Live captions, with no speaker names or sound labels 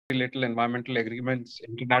little environmental agreements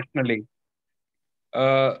internationally.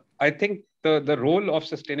 I think the role of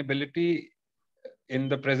sustainability in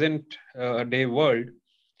the present day world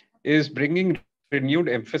is bringing renewed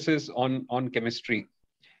emphasis on chemistry.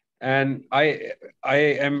 And I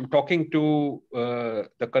am talking to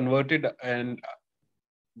the converted and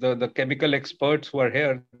the chemical experts who are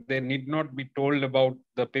here. They need not be told about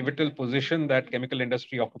the pivotal position that chemical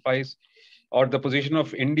industry occupies, or the position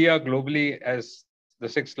of India globally as the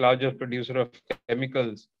sixth largest producer of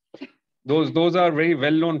chemicals. Those are very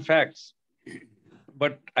well-known facts.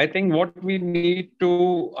 But I think what we need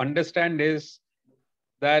to understand is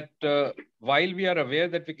that while we are aware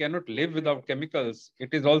that we cannot live without chemicals, it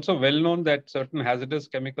is also well known that certain hazardous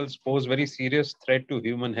chemicals pose very serious threat to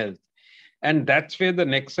human health. And that's where the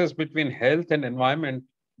nexus between health and environment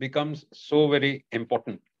becomes so very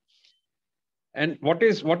important. And what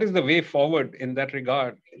is the way forward in that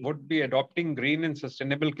regard would be adopting green and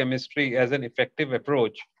sustainable chemistry as an effective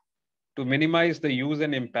approach to minimize the use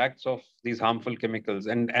and impacts of these harmful chemicals.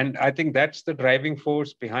 And I think that's the driving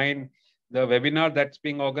force behind the webinar that's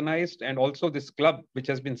being organized, and also this club which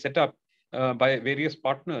has been set up by various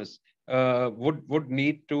partners would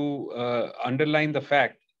need to underline the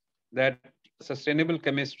fact that sustainable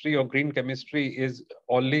chemistry or green chemistry is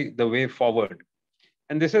only the way forward.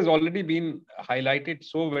 And this has already been highlighted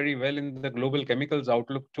so very well in the Global Chemicals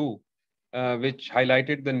Outlook too, which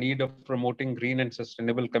highlighted the need of promoting green and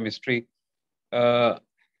sustainable chemistry. I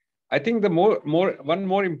think one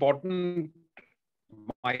more important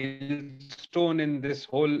milestone in this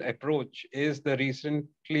whole approach is the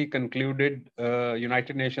recently concluded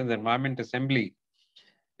United Nations Environment Assembly.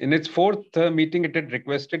 In its fourth meeting, it had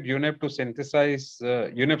requested UNEP to synthesize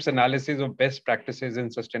UNEP's analysis of best practices in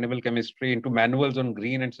sustainable chemistry into manuals on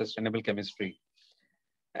green and sustainable chemistry.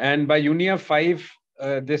 And by UNIA 5,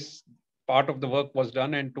 this part of the work was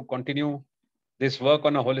done, and to continue this work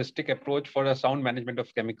on a holistic approach for a sound management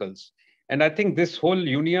of chemicals. And I think this whole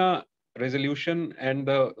UNIA resolution and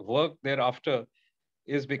the work thereafter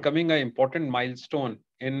is becoming an important milestone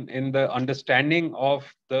in the understanding of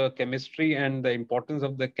the chemistry and the importance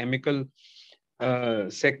of the chemical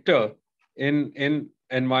sector in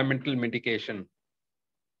environmental mitigation.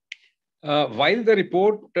 While the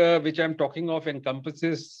report which I'm talking of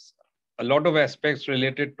encompasses a lot of aspects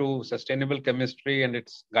related to sustainable chemistry and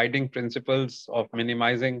its guiding principles of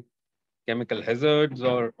minimizing chemical hazards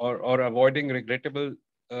or avoiding regrettable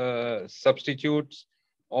substitutes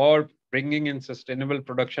or bringing in sustainable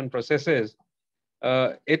production processes,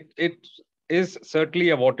 it is certainly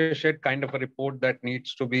a watershed kind of a report that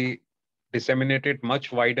needs to be disseminated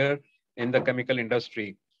much wider in the chemical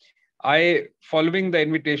industry. Following the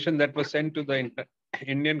invitation that was sent to the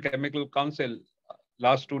Indian Chemical Council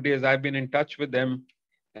last 2 days, I've been in touch with them,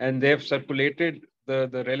 and they've circulated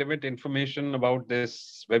the relevant information about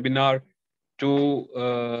this webinar to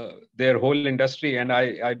their whole industry. And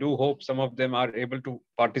I do hope some of them are able to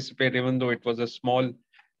participate, even though it was a small,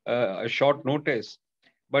 short notice.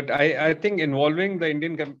 But I think involving the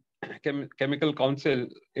Indian Chemical Council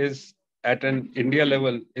is at an India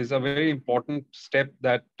level is a very important step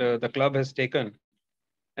that the club has taken.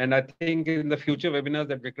 And I think in the future webinars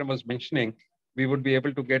that Vikram was mentioning, we would be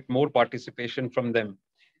able to get more participation from them.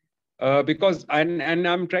 Because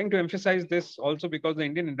I'm trying to emphasize this also because the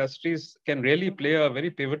Indian industries can really play a very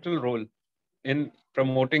pivotal role in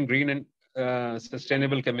promoting green and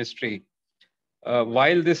sustainable chemistry.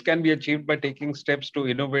 While this can be achieved by taking steps to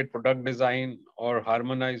innovate product design or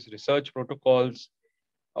harmonize research protocols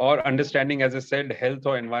or understanding, as I said, health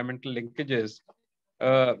or environmental linkages,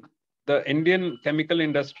 the Indian chemical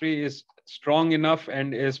industry is strong enough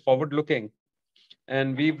and is forward-looking.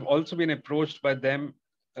 And we've also been approached by them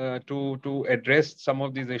to address some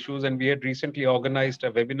of these issues. And we had recently organized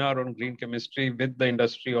a webinar on green chemistry with the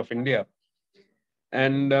industry of India.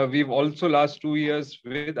 And we've also last 2 years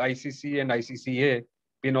with ICC and ICCA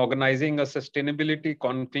been organizing a sustainability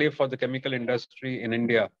conclave for the chemical industry in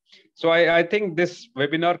India. So I think this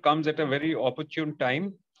webinar comes at a very opportune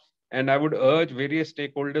time. And I would urge various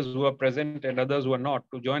stakeholders who are present and others who are not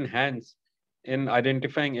to join hands in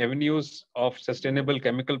identifying avenues of sustainable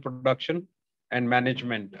chemical production and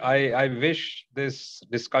management. I wish this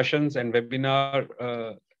discussions and webinar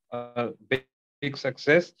a big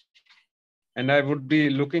success. And I would be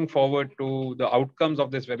looking forward to the outcomes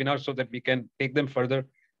of this webinar so that we can take them further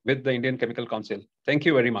with the Indian Chemical Council. Thank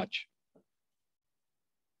you very much.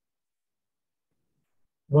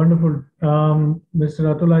 Wonderful.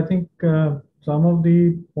 Mr. Atul, I think some of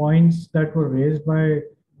the points that were raised by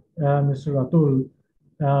Mr. Atul,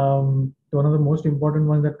 one of the most important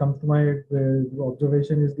ones that comes to my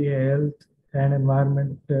observation is the health and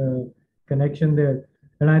environment connection there.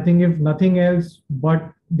 And I think if nothing else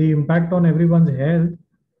but the impact on everyone's health,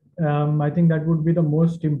 I think that would be the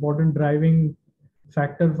most important driving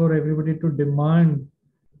factor for everybody to demand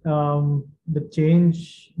the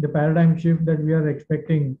change, the paradigm shift that we are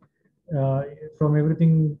expecting uh, from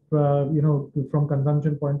everything, from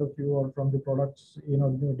consumption point of view or from the products,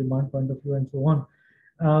 the demand point of view and so on.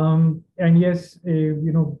 And yes,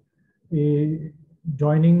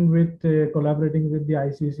 joining with, collaborating with the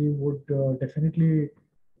ICC would definitely,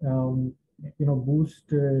 um,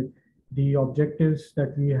 boost the objectives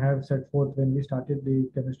that we have set forth when we started the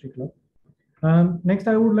chemistry club. Next,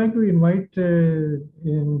 I would like to invite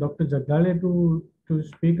in Dr. Jagdale to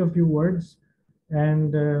speak a few words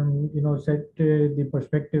and set the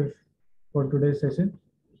perspective for today's session.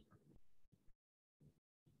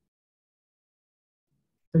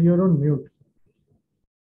 So you're on mute.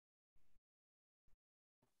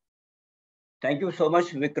 Thank you so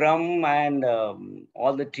much, Vikram, and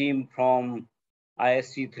all the team from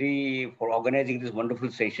ISC3 for organizing this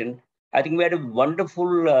wonderful session. I think we had a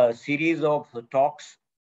wonderful series of talks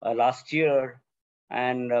last year,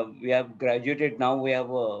 and we have graduated now. We have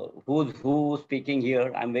who's who speaking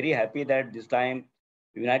here. I'm very happy that this time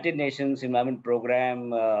United Nations Environment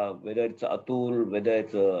Program, whether it's Atul, whether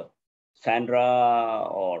it's Sandra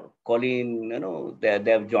or Colleen,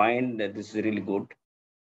 they have joined. This is really good.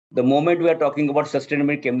 The moment we are talking about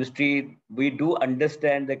sustainable chemistry, we do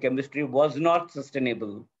understand the chemistry was not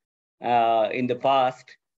sustainable in the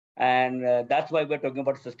past. And that's why we're talking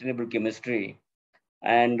about sustainable chemistry.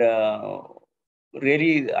 And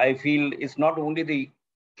really, I feel it's not only the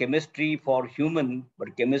chemistry for human,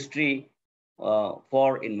 but chemistry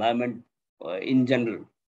for environment in general,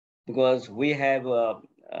 because we have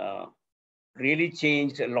really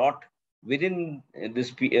changed a lot within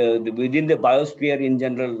within the biosphere in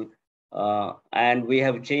general, and we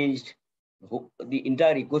have changed the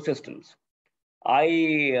entire ecosystems.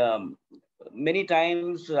 I many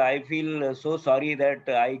times I feel so sorry that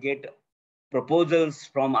I get proposals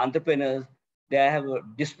from entrepreneurs. They have a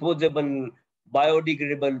disposable,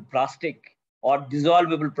 biodegradable plastic or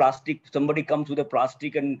dissolvable plastic. Somebody comes with a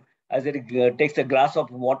plastic and as it takes a glass of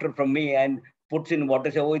water from me and puts in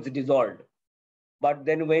water, say, oh, it's dissolved. But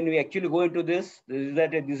then when we actually go into this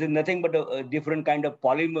is nothing but a different kind of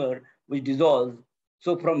polymer which dissolves.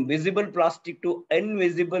 So from visible plastic to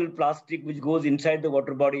invisible plastic, which goes inside the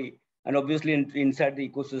water body and obviously inside the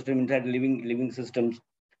ecosystem, inside the living systems,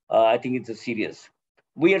 I think it's a serious.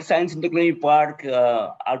 We at Science and Technology Park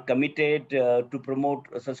are committed to promote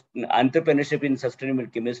entrepreneurship in sustainable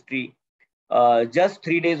chemistry. Just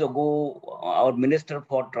 3 days ago, our Minister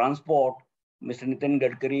for Transport, Mr. Nitin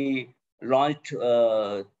Gadkari, launched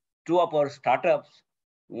two of our startups.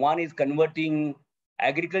 One is converting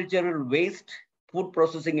agricultural waste, food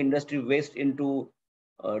processing industry waste into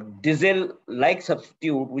diesel-like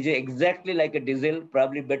substitute, which is exactly like a diesel,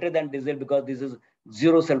 probably better than diesel because this is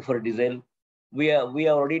zero sulfur diesel. We are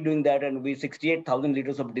already doing that, and we 68,000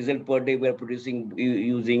 liters of diesel per day we are producing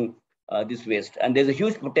using this waste. And there's a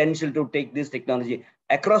huge potential to take this technology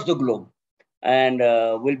across the globe, and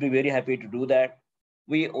we'll be very happy to do that.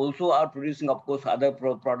 We also are producing, of course, other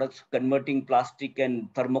products, converting plastic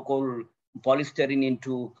and thermocol polystyrene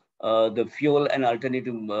into the fuel and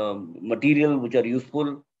alternative material which are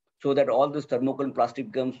useful, so that all this thermocol and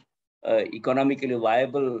plastic becomes economically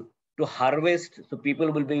viable to harvest. So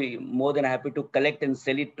people will be more than happy to collect and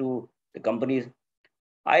sell it to the companies.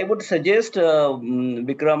 I would suggest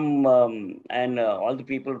Vikram and all the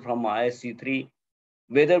people from ISC3,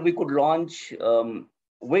 whether we could launch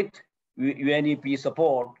with UNEP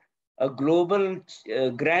support a global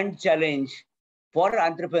grand challenge for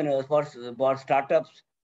entrepreneurs, for startups,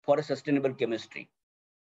 for a sustainable chemistry.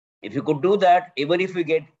 If you could do that, even if we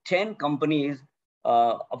get 10 companies,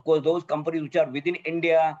 of course, those companies which are within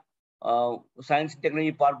India, Science and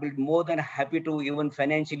Technology Park will be more than happy to even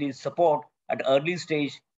financially support at early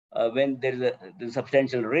stage when there's a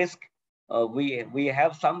substantial risk. We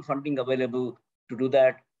have some funding available to do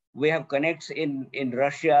that. We have connects in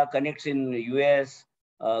Russia, connects in US,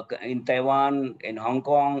 in Taiwan, in Hong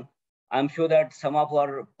Kong. I'm sure that some of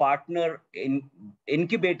our partner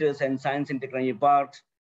incubators and science and technology parks,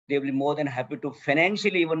 they will be more than happy to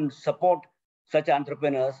financially even support such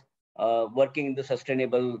entrepreneurs working in the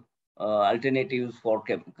sustainable alternatives for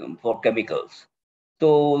chemicals.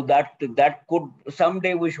 So that could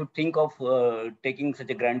someday we should think of taking such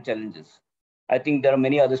a grand challenges. I think there are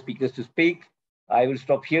many other speakers to speak. I will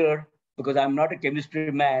stop here because I'm not a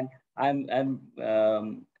chemistry man. I know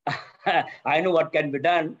what can be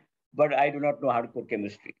done, but I do not know hardcore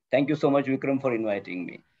chemistry. Thank you so much, Vikram, for inviting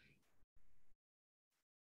me.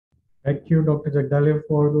 Thank you, Dr. Jagdale,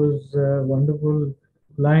 for those wonderful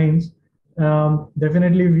lines.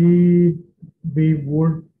 Definitely, we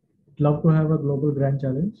would love to have a global grand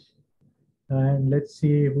challenge, and let's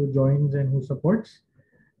see who joins and who supports.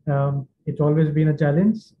 It's always been a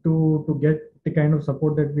challenge to get the kind of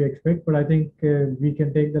support that we expect, but I think we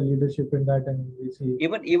can take the leadership in that, and we see.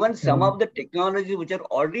 Even some of the technologies which are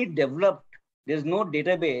already developed, there's no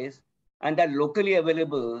database and they're locally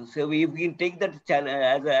available. So we can take that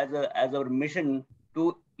challenge as our mission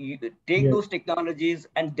to take Yes. those technologies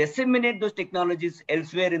and disseminate those technologies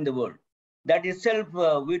elsewhere in the world. That itself,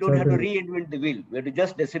 we don't have to Certainly. reinvent the wheel. We have to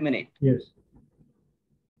just disseminate. Yes.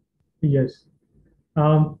 Yes.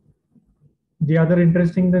 The other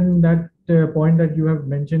interesting than that point that you have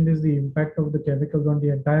mentioned is the impact of the chemicals on the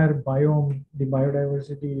entire biome, the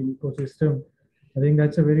biodiversity ecosystem. I think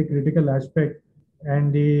that's a very critical aspect,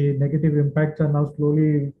 and the negative impacts are now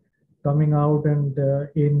slowly coming out and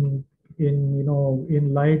in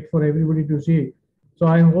light for everybody to see. So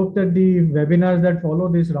I hope that the webinars that follow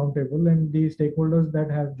this roundtable and the stakeholders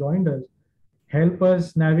that have joined us help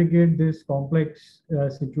us navigate this complex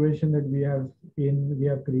situation that we have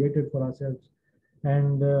created for ourselves,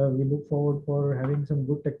 and we look forward for having some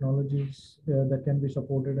good technologies that can be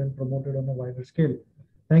supported and promoted on a wider scale.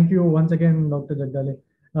 Thank you once again, Dr. Jagdale.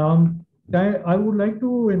 I would like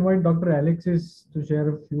to invite Dr. Alexis to share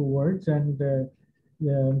a few words and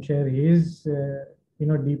share his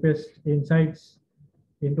deepest insights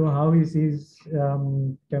into how he sees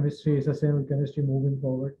sustainable chemistry moving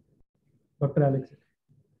forward. Dr. Alexis.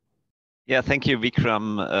 Yeah, thank you,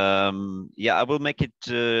 Vikram. Yeah, I will make it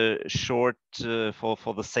short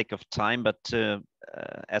for the sake of time, but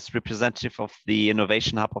as representative of the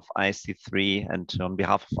Innovation Hub of ISC3 and on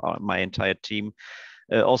behalf of my entire team,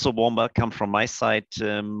 also warm welcome from my side.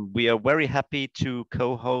 We are very happy to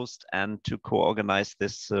co-host and to co-organize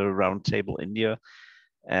this Roundtable India,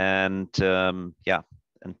 and yeah,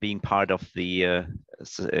 and being part of the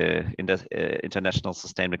International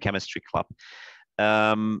Sustainable Chemistry Club.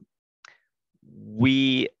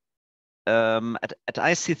 We at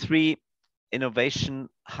IC3 Innovation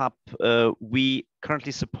Hub, we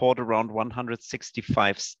currently support around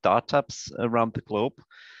 165 startups around the globe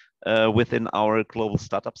within our global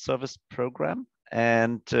startup service program.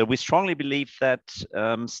 And we strongly believe that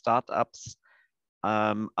startups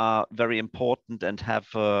are very important and have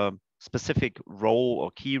a specific role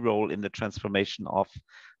or key role in the transformation of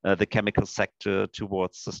the chemical sector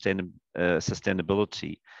towards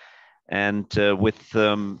sustainability. And with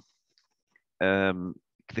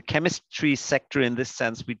the chemistry sector in this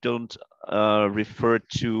sense, we don't refer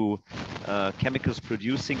to chemicals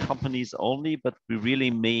producing companies only, but we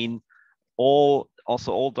really mean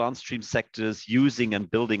also all downstream sectors using and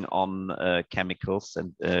building on chemicals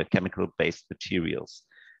and chemical-based materials.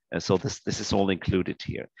 So this is all included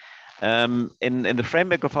here. In the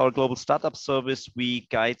framework of our global startup service, we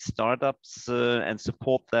guide startups and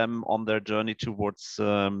support them on their journey towards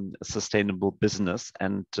sustainable business.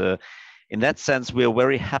 And in that sense, we are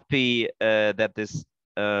very happy that this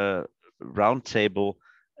roundtable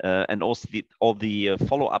and also all the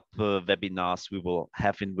follow-up webinars we will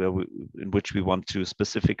have in which we want to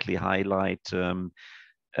specifically highlight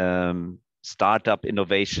startup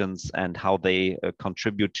innovations and how they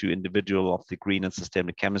contribute to individual of the green and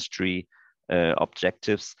sustainable chemistry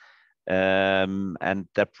objectives, and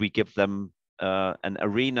that we give them an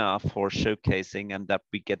arena for showcasing, and that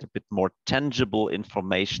we get a bit more tangible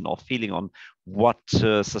information or feeling on what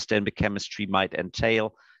sustainable chemistry might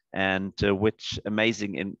entail and which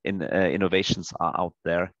amazing innovations are out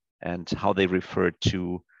there and how they refer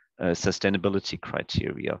to sustainability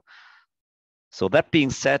criteria. So that being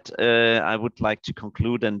said, I would like to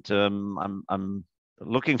conclude, and I'm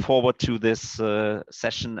looking forward to this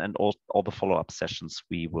session and all the follow-up sessions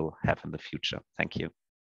we will have in the future. Thank you.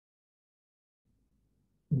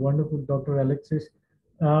 Wonderful, Dr. Alexis.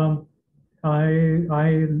 I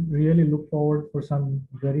really look forward for some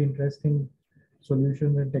very interesting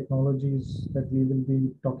solutions and technologies that we will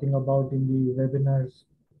be talking about in the webinars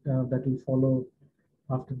that will follow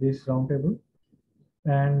after this roundtable.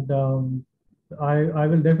 And I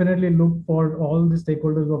will definitely look for all the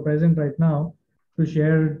stakeholders who are present right now to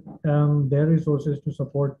share their resources to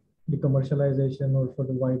support the commercialization or for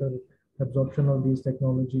the wider absorption of these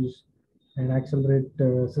technologies and accelerate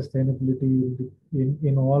sustainability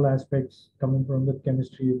in all aspects coming from the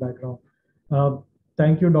chemistry background.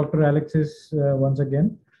 Thank you, Dr. Alexis, once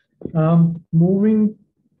again. Moving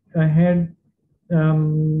ahead,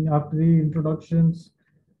 after the introductions,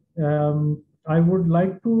 I would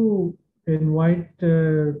like to invite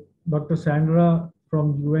Dr. Sandra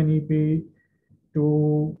from UNEP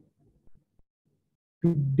to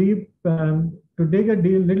to dig a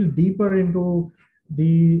little deeper into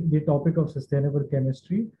the topic of sustainable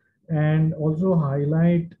chemistry, and also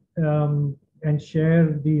highlight and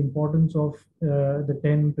share the importance of the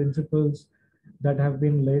 10 principles that have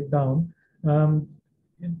been laid down.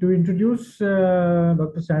 To introduce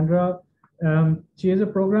Dr. Sandra, she is a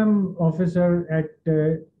program officer at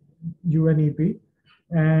UNEP,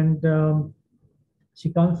 and she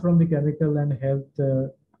comes from the chemical and health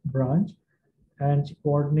branch, and she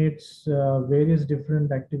coordinates various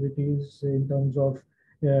different activities in terms of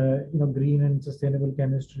green and sustainable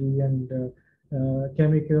chemistry and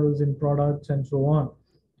chemicals in products and so on,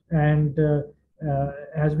 and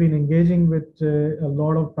has been engaging with a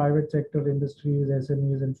lot of private sector industries,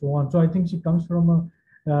 SMEs, and so on. So I think she comes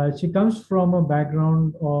from a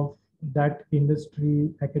background of that industry,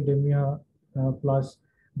 academia, plus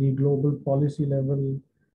the global policy level,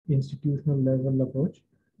 institutional level approach.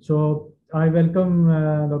 So I welcome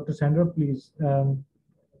Dr. Sandra, please. The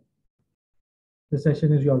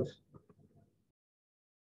session is yours.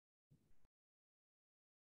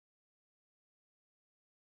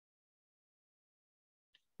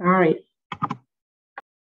 All right.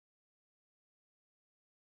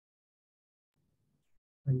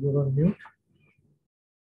 You're on mute.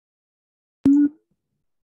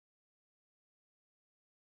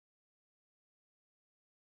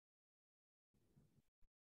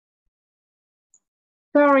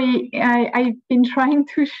 Sorry, I've been trying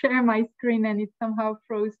to share my screen and it somehow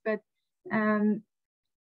froze, but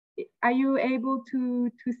are you able to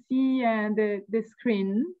see the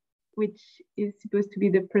screen, which is supposed to be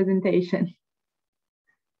the presentation?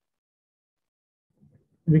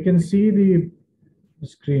 We can see the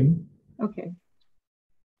screen. Okay.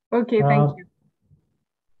 Okay, thank you.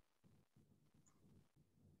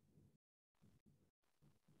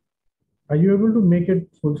 Are you able to make it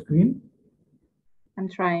full screen? I'm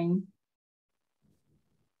trying.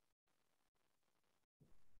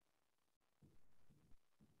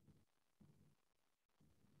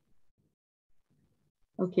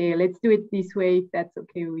 Okay, let's do it this way if that's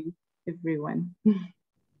okay with everyone.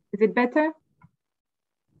 Is it better?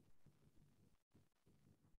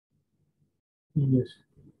 Yes.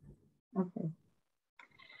 Okay.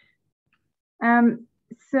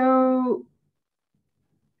 So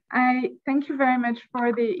I thank you very much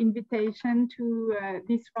for the invitation to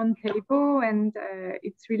this roundtable, and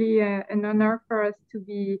it's really an honor for us to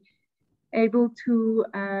be able to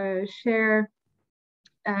share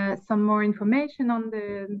some more information on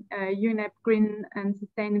the UNEP Green and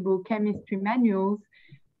Sustainable Chemistry manuals,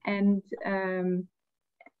 and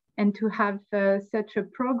to have such a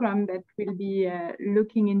program that will be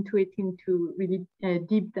looking into it into really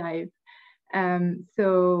deep dive.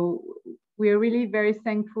 So we're really very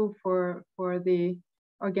thankful for the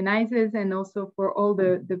organizers and also for all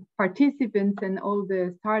the participants and all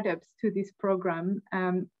the startups to this program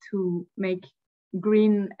to make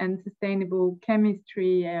green and sustainable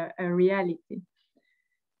chemistry a reality.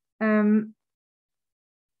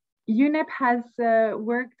 UNEP has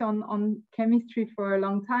worked on chemistry for a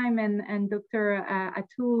long time, and Dr.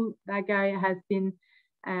 Atul Bagai has been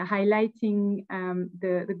highlighting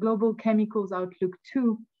the Global Chemicals Outlook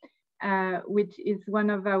 2, which is one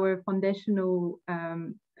of our foundational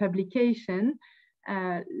publication,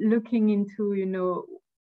 looking into,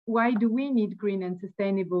 why do we need green and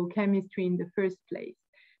sustainable chemistry in the first place?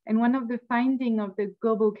 And one of the findings of the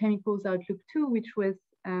Global Chemicals Outlook 2, which was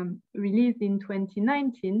released in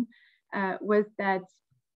 2019, was that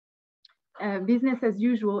business as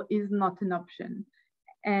usual is not an option.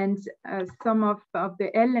 And some of the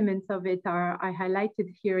elements of it are highlighted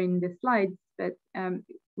here in the slides, but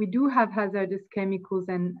we do have hazardous chemicals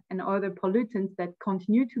and other pollutants that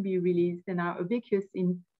continue to be released and are ubiquitous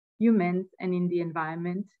in humans and in the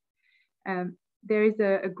environment. There is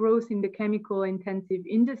a growth in the chemical intensive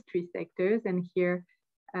industry sectors, and here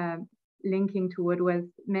linking to what was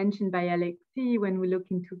mentioned by Alexi, when we look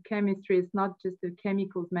into chemistry, it's not just the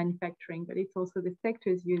chemicals manufacturing, but it's also the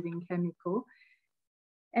sectors using chemical.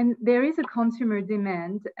 And there is a consumer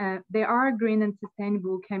demand. There are green and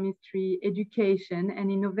sustainable chemistry education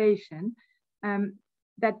and innovation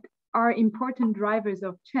that are important drivers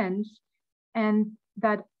of change and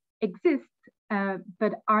that exist,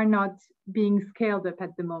 but are not being scaled up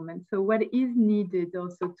at the moment. So what is needed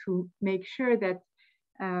also to make sure that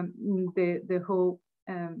the whole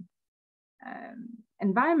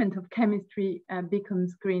environment of chemistry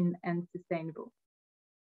becomes green and sustainable.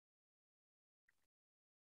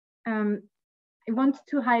 I want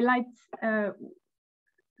to highlight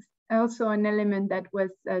also an element that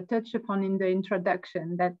was touched upon in the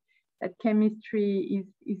introduction, that chemistry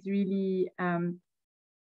is really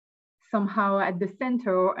somehow at the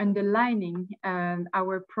center or underlining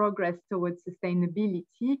our progress towards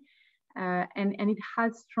sustainability. And it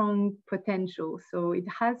has strong potential. So it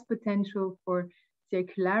has potential for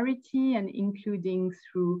circularity and including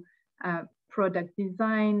through product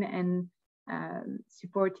design and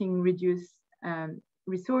supporting reduced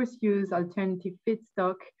resource use, alternative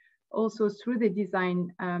feedstock, also through the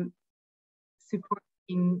design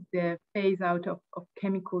supporting the phase out of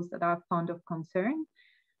chemicals that are found of concern.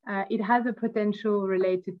 It has a potential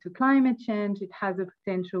related to climate change. It has a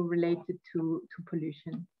potential related to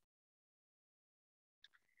pollution.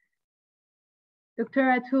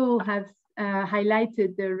 Dr. Atul has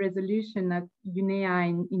highlighted the resolution at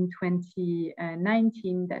UNEA in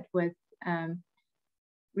 2019 that was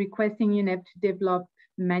requesting UNEP to develop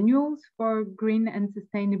manuals for green and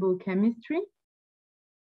sustainable chemistry.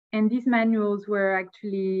 And these manuals were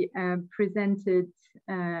actually presented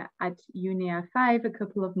at UNEA 5 a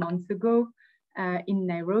couple of months ago in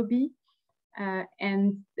Nairobi.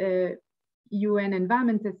 And the UN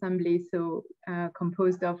Environment Assembly, so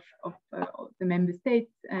composed of the member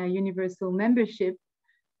states, universal membership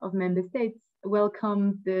of member states,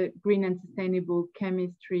 welcomed the green and sustainable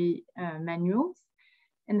chemistry manuals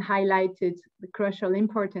and highlighted the crucial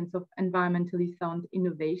importance of environmentally sound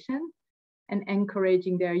innovation and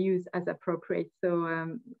encouraging their use as appropriate.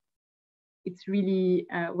 So it's really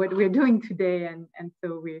what we're doing today. And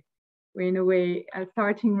so we're in a way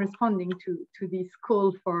starting responding to this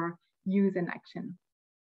call for use and action.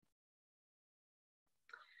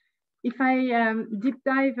 If I deep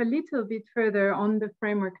dive a little bit further on the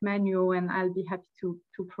framework manual, and I'll be happy to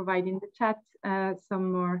provide in the chat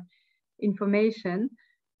some more information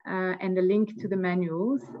and a link to the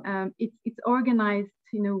manuals. It's organized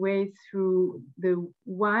in a way through the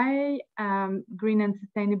why green and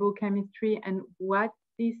sustainable chemistry and what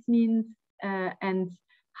this means and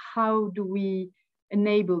how do we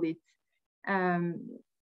enable it.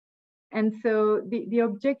 And so the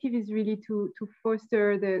objective is really to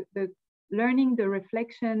foster the learning, the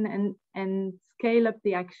reflection, and scale up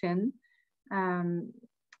the action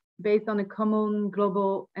based on a common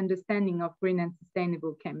global understanding of green and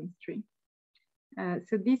sustainable chemistry.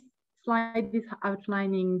 So this slide is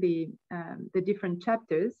outlining the different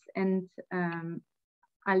chapters, and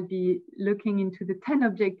I'll be looking into the 10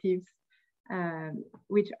 objectives,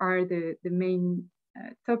 which are the main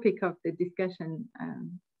topic of the discussion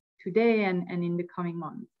today and in the coming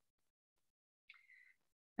months.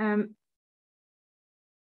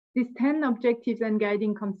 These 10 objectives and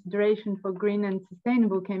guiding consideration for green and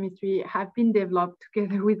sustainable chemistry have been developed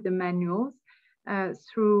together with the manuals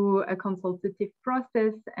through a consultative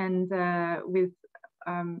process and with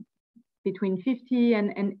between 50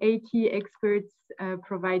 and 80 experts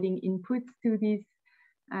providing inputs to these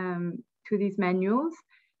manuals.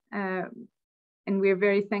 And we're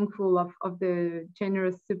very thankful of the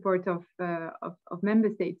generous support of member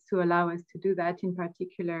states to allow us to do that, in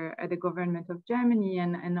particular the government of Germany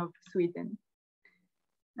and of Sweden.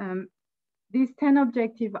 These 10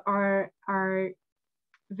 objectives are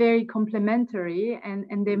very complementary,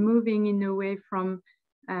 and they're moving in a way from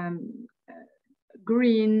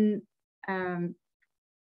green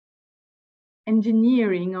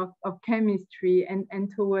engineering of chemistry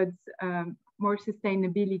and towards more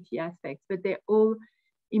sustainability aspects, but they're all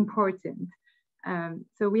important.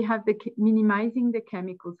 So we have the minimizing the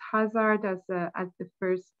chemicals hazard as the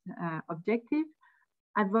first objective,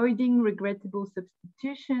 avoiding regrettable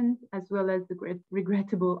substitutions as well as the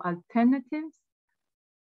regrettable alternatives,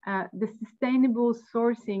 the sustainable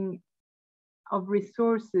sourcing of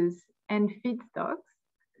resources and feedstocks,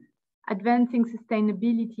 advancing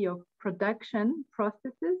sustainability of production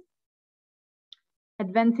processes,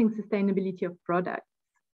 advancing sustainability of products,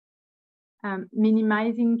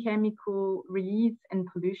 minimizing chemical release and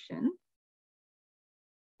pollution,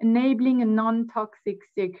 enabling a non-toxic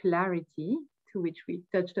circularity, to which we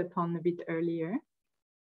touched upon a bit earlier,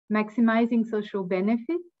 maximizing social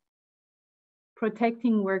benefits,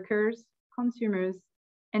 protecting workers, consumers,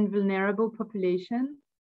 and vulnerable populations,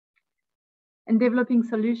 and developing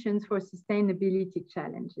solutions for sustainability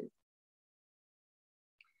challenges.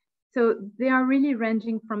 So they are really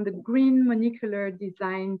ranging from the green molecular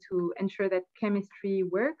design to ensure that chemistry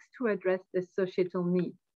works to address the societal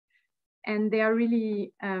needs. And they are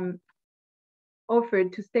really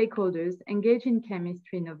offered to stakeholders engaged in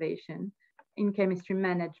chemistry innovation, in chemistry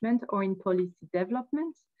management, or in policy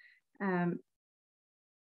development,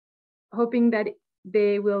 hoping that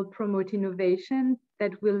they will promote innovation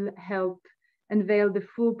that will help unveil the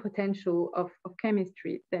full potential of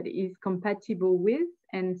chemistry that is compatible with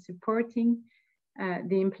and supporting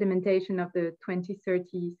the implementation of the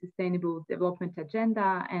 2030 Sustainable Development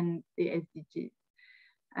Agenda and the SDGs.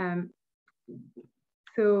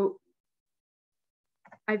 So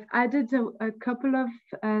I've added a couple of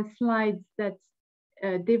slides that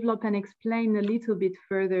develop and explain a little bit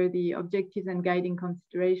further the objectives and guiding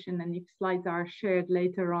consideration. And if slides are shared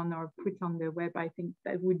later on or put on the web, I think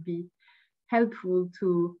that would be helpful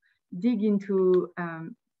to dig into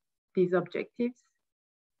these objectives.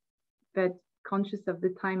 But conscious of the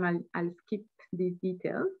time, I'll skip these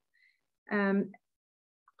details. And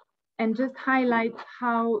just highlight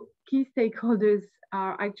how key stakeholders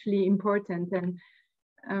are actually important. And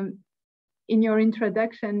in your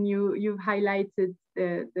introduction, you've highlighted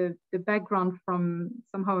the background from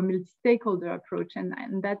somehow a multi-stakeholder approach,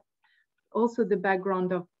 and that's also the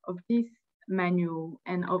background of this manual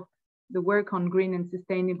and of the work on green and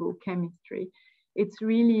sustainable chemistry. It's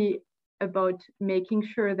really about making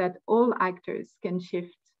sure that all actors can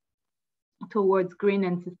shift towards green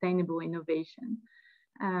and sustainable innovation.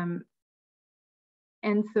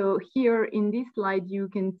 And so here in this slide, you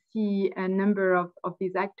can see a number of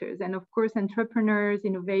these actors. And of course, entrepreneurs,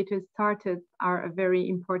 innovators, startups are a very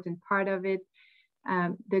important part of it.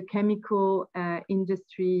 The chemical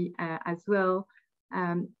industry as well.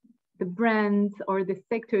 The brands or the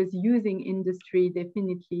sectors using industry,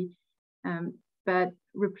 definitely. But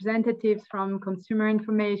representatives from consumer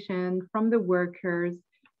information, from the workers,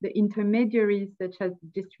 the intermediaries such as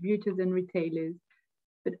distributors and retailers,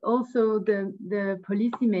 but also the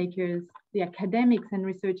policymakers, the academics and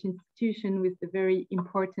research institutions with the very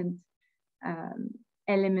important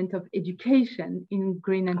element of education in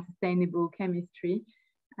green and sustainable chemistry.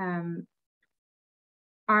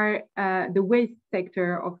 The waste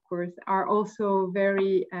sector, of course, are also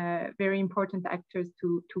very, very important actors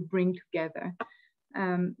to bring together.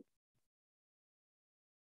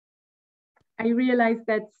 I realized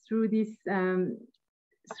that through this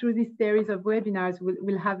series of webinars,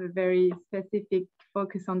 we'll have a very specific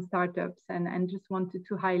focus on startups, and just wanted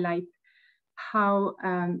to highlight how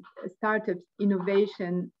startups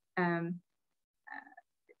innovation,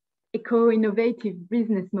 eco-innovative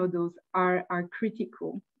business models are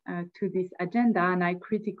critical to this agenda and are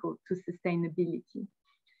critical to sustainability.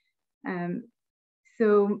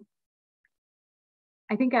 So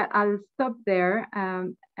I think I'll stop there,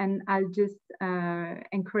 and I'll just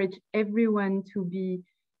encourage everyone to be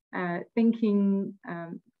thinking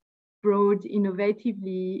broad,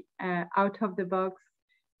 innovatively, out of the box,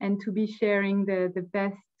 and to be sharing the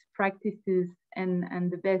best practices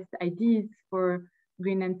and the best ideas for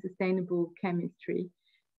green and sustainable chemistry.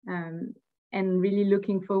 And really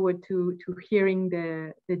looking forward to hearing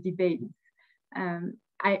the debates.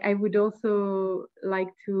 I would also like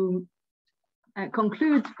to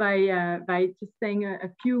conclude by just saying a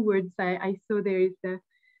few words. I saw there is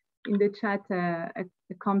in the chat a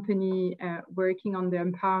company working on the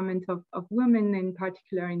empowerment of women, in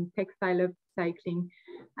particular in textile upcycling,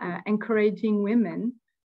 encouraging women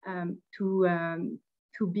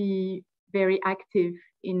to be very active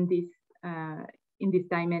in this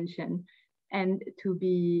dimension, and to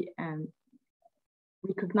be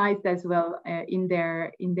recognized as well in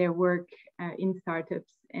their work in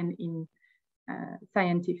startups and in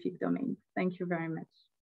scientific domains. Thank you very much.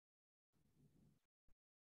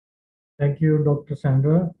 Thank you, Dr.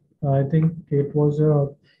 Sandra. I think it was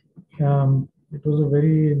a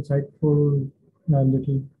very insightful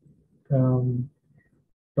little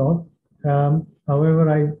talk.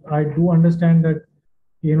 However, I do understand that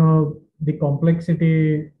the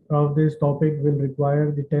complexity of this topic will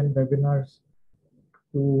require the 10 webinars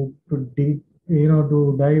to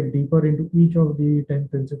dive deeper into each of the 10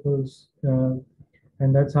 principles,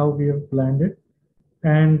 and that's how we have planned it.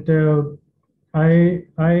 And I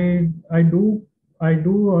do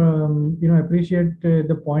appreciate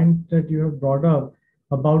the point that you have brought up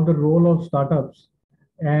about the role of startups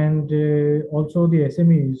and also the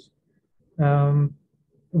SMEs.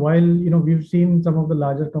 While we've seen some of the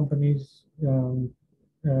larger companies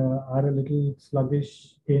are a little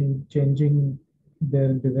sluggish in changing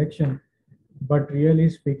their direction, but really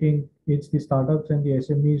speaking, it's the startups and the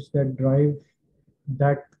SMEs that drive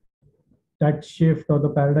that shift, or the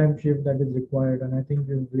paradigm shift, that is required. And I think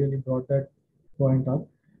you've really brought that point up.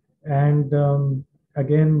 And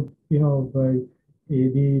again, the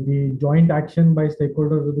joint action by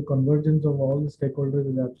stakeholders, or the convergence of all the stakeholders,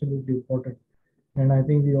 is absolutely important. And I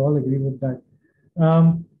think we all agree with that.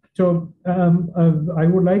 I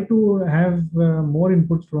would like to have more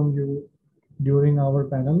inputs from you during our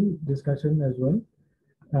panel discussion as well.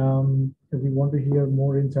 We want to hear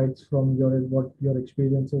more insights from what your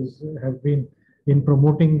experiences have been. in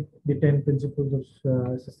promoting the 10 principles of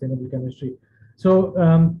sustainable chemistry. So,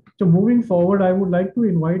 so moving forward, I would like to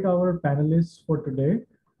invite our panelists for today.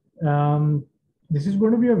 This is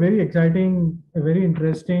going to be a very exciting, a very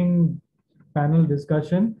interesting panel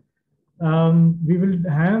discussion. We will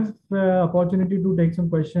have opportunity to take some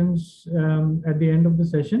questions at the end of the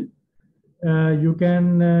session. You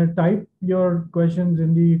can type your questions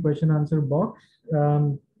in the question answer box,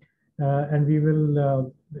 and we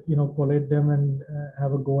will collate them and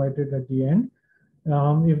have a go at it at the end.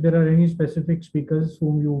 If there are any specific speakers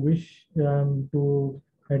whom you wish to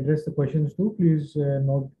address the questions to, please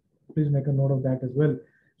make a note of that as well.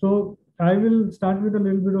 So I will start with a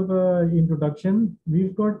little bit of an introduction.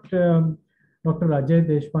 We've got Dr. Ajay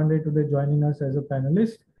Deshpande today joining us as a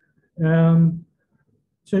panelist.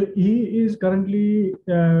 So he is currently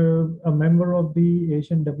a member of the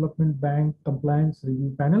Asian Development Bank Compliance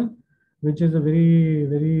Review Panel, which is a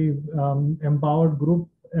very empowered group,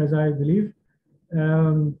 as I believe.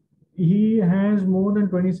 He has more than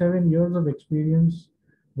 27 years of experience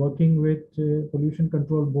working with pollution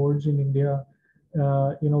control boards in India,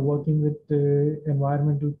 working with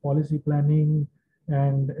environmental policy planning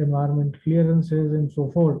and environment clearances and so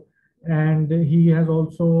forth. And he has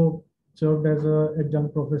also served as an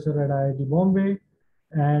adjunct professor at IIT Bombay,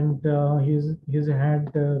 and he's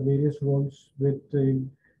had various roles with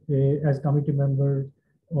as committee member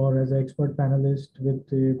or as an expert panelist with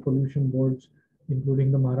pollution boards,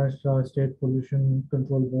 including the Maharashtra State Pollution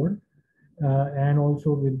Control Board, and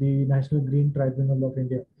also with the National Green Tribunal of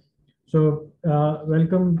India. So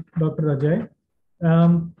welcome, Dr. Ajay.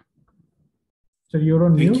 So you're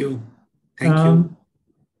on mute. Thank you. Thank you.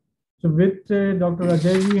 So with Dr.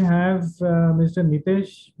 Ajay, we have Mr.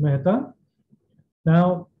 Nitesh Mehta.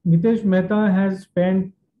 Now, Nitesh Mehta has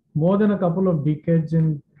spent more than a couple of decades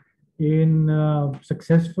in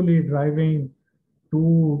successfully driving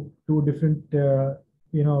two different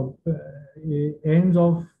ends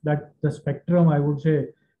of the spectrum, I would say.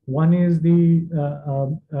 One is the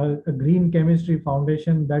a green chemistry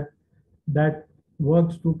foundation that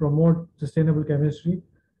works to promote sustainable chemistry,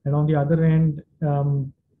 and on the other end,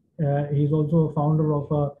 he's also a founder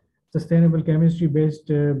of a sustainable chemistry based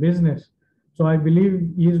business. So I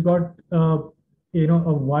believe he's got a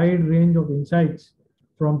wide range of insights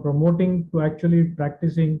from promoting to actually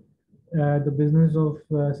practicing the business of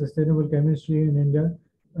sustainable chemistry in India.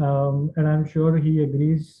 And I'm sure he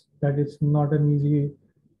agrees that it's not an easy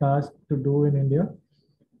task to do in India.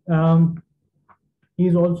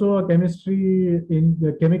 He's also a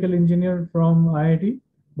chemical engineer from IIT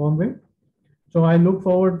Bombay. So I look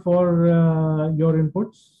forward for your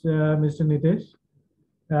inputs, Mr. Nitesh.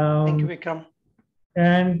 Thank you, Vikram.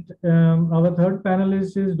 And our third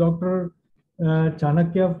panelist is Dr.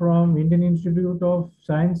 Chanakya from Indian Institute of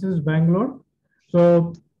Sciences, Bangalore.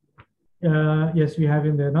 So yes, we have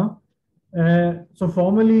him there now. So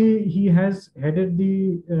formally, he has headed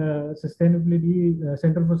the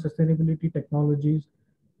Center for Sustainability Technologies,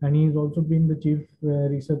 and he's also been the chief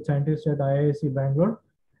research scientist at IISc Bangalore.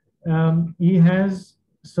 He has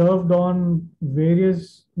served on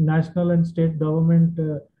various national and state government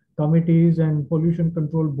committees and pollution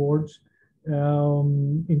control boards,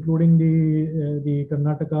 including the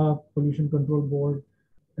Karnataka Pollution Control Board,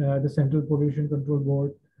 the Central Pollution Control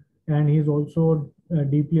Board, and he's also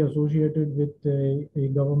deeply associated with a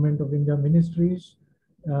Government of India ministries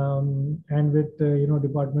and with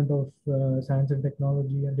Department of Science and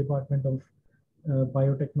Technology and Department of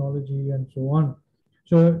Biotechnology and so on.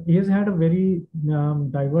 So he has had a very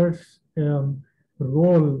diverse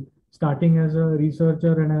role, starting as a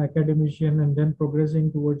researcher and an academician, and then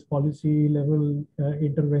progressing towards policy level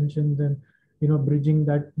interventions and bridging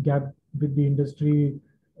that gap with the industry,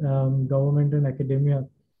 government, and academia.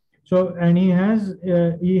 So, and he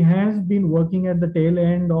has been working at the tail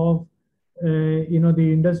end of the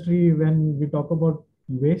industry when we talk about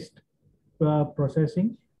waste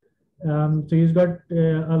processing. So he's got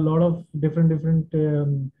a lot of different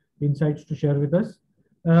insights to share with us.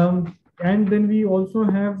 And then we also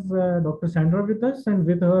have Dr. Sandra with us, and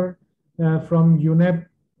with her from UNEP,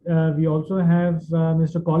 we also have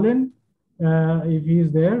Mr. Colin, if he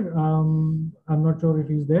is there. I'm not sure if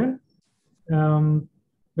he's there.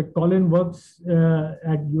 But Colin works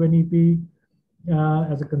at UNEP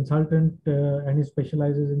as a consultant, and he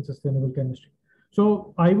specializes in sustainable chemistry.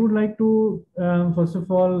 So I would like to, first of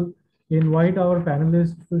all, invite our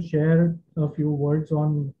panelists to share a few words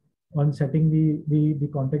on setting the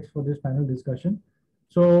context for this panel discussion.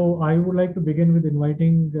 So I would like to begin with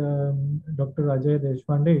inviting Dr. Ajay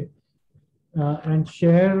Deshpande and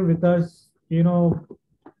share with us,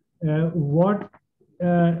 what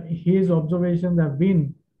his observations have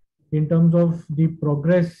been in terms of the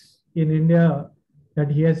progress in India that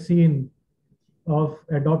he has seen of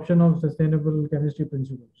adoption of sustainable chemistry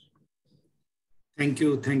principles. Thank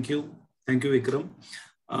you, Vikram.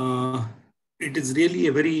 It is really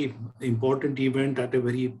a very important event at a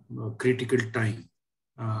very critical time.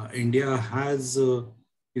 India has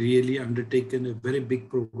really undertaken a very big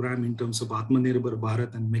program in terms of Atmanirbhar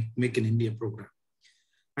Bharat and Make in India program.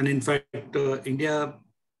 And in fact, India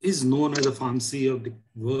is known as a pharmacy of the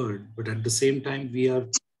world, but at the same time, we are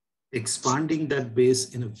expanding that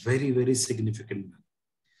base in a very, very significant manner.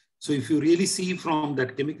 So if you really see from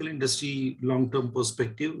that chemical industry long-term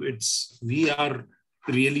perspective, we are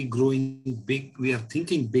really growing big. We are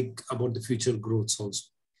thinking big about the future growths also.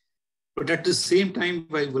 But at the same time,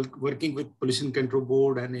 while working with Pollution Control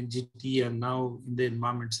Board and NGT and now in the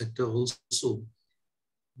environment sector also,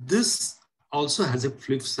 this also has a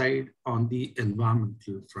flip side on the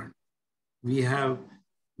environmental front. We have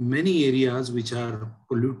many areas which are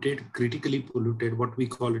polluted, critically polluted, what we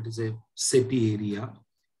call it is a SEPI area.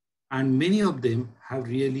 And many of them have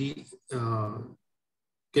really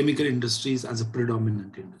chemical industries as a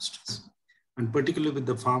predominant industries. And particularly with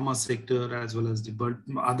the pharma sector as well as the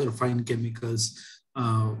other fine chemicals.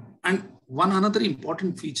 And one another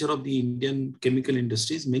important feature of the Indian chemical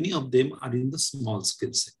industries, many of them are in the small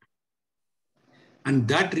scale sector. And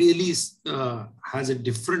that really has a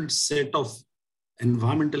different set of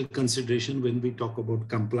environmental consideration when we talk about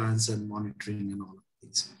compliance and monitoring and all of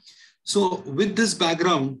these. So with this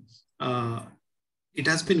background, it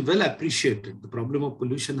has been well appreciated. The problem of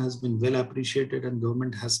pollution has been well appreciated and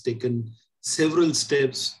government has taken several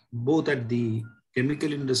steps, both at the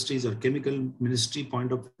chemical industries or chemical ministry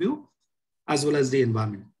point of view, as well as the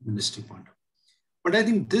environment ministry point of view. But I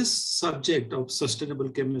think this subject of sustainable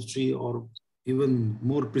chemistry, or even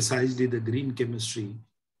more precisely the green chemistry,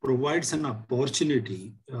 provides an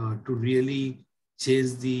opportunity to really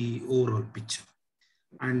change the overall picture.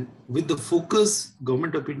 And with the focus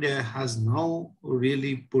Government of India has now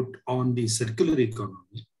really put on the circular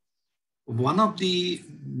economy, one of the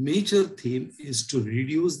major themes is to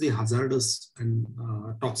reduce the hazardous and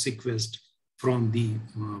toxic waste from the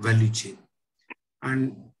value chain.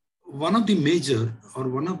 And one of the major or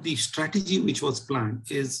one of the strategy which was planned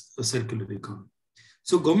is a circular economy.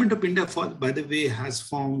 So Government of India, by the way, has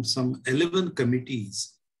formed some 11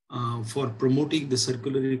 committees for promoting the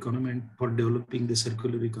circular economy and for developing the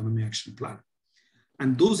circular economy action plan.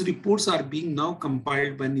 And those reports are being now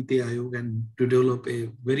compiled by Niti Aayog and to develop a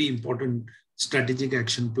very important strategic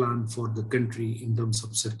action plan for the country in terms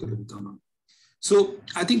of circular economy. So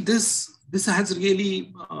I think this has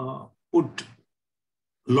really put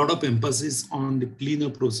a lot of emphasis on the cleaner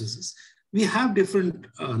processes. We have different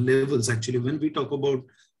levels actually. When we talk about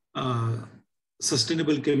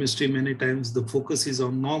sustainable chemistry, many times the focus is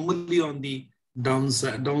on normally on the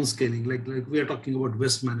downscaling, like we are talking about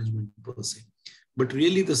waste management per se. But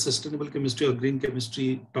really the sustainable chemistry or green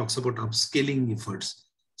chemistry talks about upscaling efforts.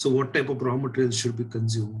 So what type of raw materials should be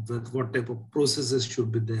consumed? What type of processes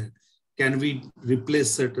should be there? Can we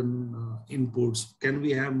replace certain inputs? Can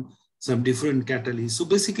we have some different catalysts? So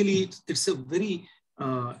basically it's a very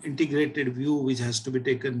integrated view which has to be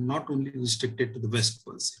taken, not only restricted to the West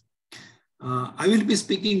per se. I will be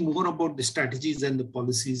speaking more about the strategies and the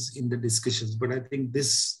policies in the discussions, but I think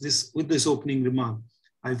with this opening remark,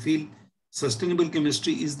 I feel sustainable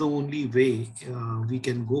chemistry is the only way we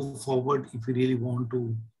can go forward if we really want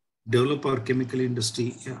to develop our chemical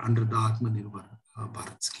industry under the Atmanirbhar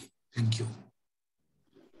Bharat scheme. Thank you.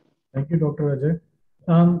 Thank you, Dr.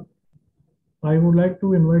 Ajay. I would like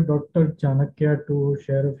to invite Dr. Chanakya to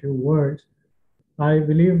share a few words. I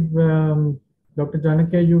believe, Dr.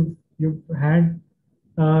 Chanakya, you've had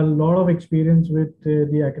a lot of experience with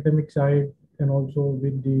the academic side and also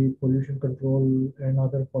with the pollution control and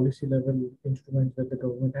other policy level instruments that the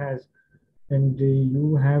government has. And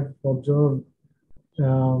you have observed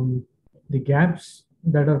the gaps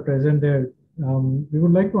that are present there. We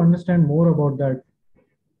would like to understand more about that.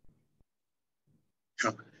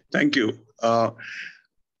 Thank you.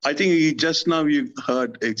 I think just now you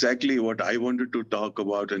heard exactly what I wanted to talk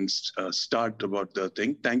about and start about the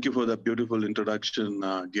thing. Thank you for the beautiful introduction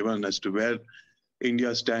given as to where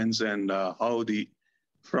India stands and how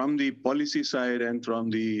from the policy side and from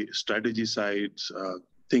the strategy side,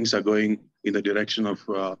 things are going in the direction of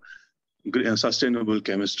sustainable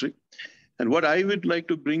chemistry. And what I would like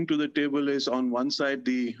to bring to the table is on one side,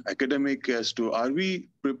 the academic as to, are we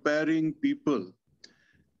preparing people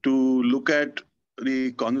to look at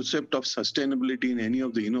the concept of sustainability in any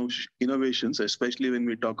of the innovations, especially when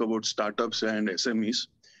we talk about startups and SMEs,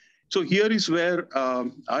 So here is where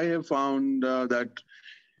I have found that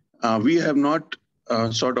we have not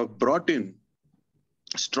sort of brought in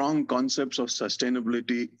strong concepts of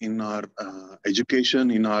sustainability in our education,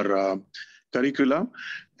 in our curricula,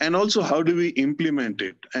 and also how do we implement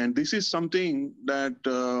it. And this is something that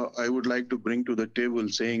I would like to bring to the table,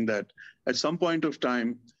 saying that at some point of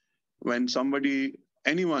time, when somebody,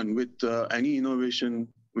 anyone with any innovation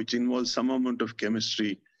which involves some amount of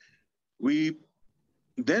chemistry, we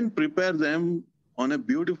then prepare them on a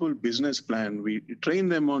beautiful business plan. We train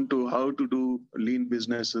them onto how to do lean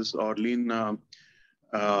businesses or lean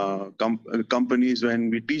companies, when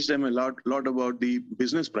we teach them a lot about the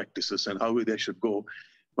business practices and how they should go.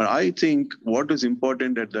 But I think what is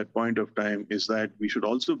important at that point of time is that we should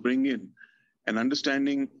also bring in an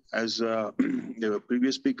understanding, as the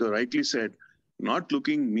previous speaker rightly said, not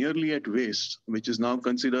looking merely at waste, which is now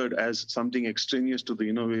considered as something extraneous to the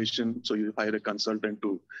innovation. So you hire a consultant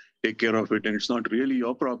to take care of it, and it's not really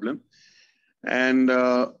your problem. And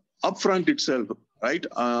upfront itself, right,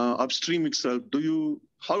 upstream itself,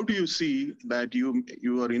 how do you see that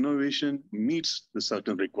your innovation meets the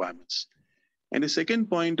certain requirements? And the second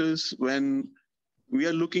point is, when we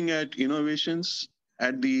are looking at innovations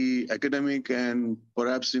at the academic and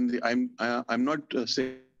perhaps in the, I'm not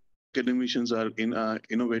saying academicians are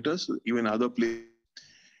innovators, even other places,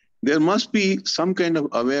 there must be some kind of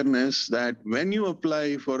awareness that when you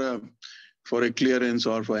apply for a clearance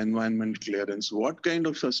or for environment clearance, what kind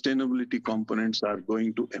of sustainability components are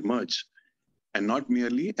going to emerge, and not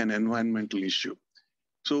merely an environmental issue.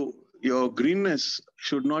 So your greenness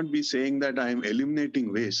should not be saying that I'm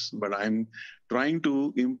eliminating waste, but I'm trying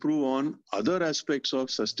to improve on other aspects of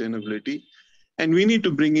sustainability. And we need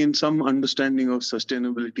to bring in some understanding of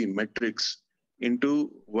sustainability metrics into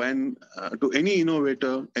to any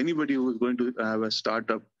innovator, anybody who is going to have a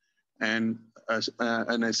startup and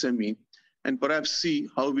an SME, and perhaps see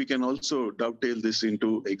how we can also dovetail this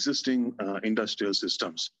into existing industrial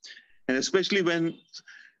systems. And especially when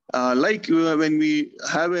when we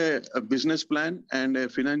have a business plan and a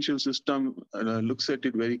financial system looks at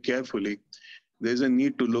it very carefully, there's a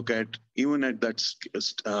need to look at, even at that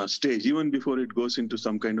stage, even before it goes into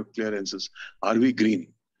some kind of clearances, are we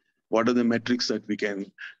green? What are the metrics that we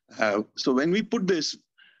can have? So when we put this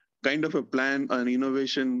kind of a plan on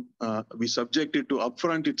innovation, we subject it to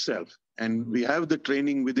upfront itself, and we have the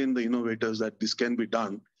training within the innovators that this can be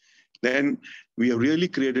done, then we have really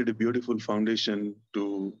created a beautiful foundation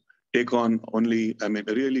to take on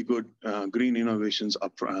really good green innovations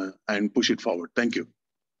up and push it forward. Thank you.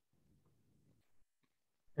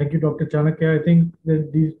 Thank you, Dr. Chanakya. I think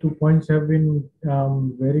that these 2 points have been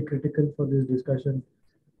very critical for this discussion.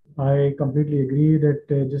 I completely agree that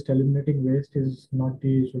just eliminating waste is not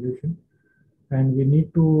the solution. And we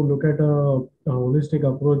need to look at a holistic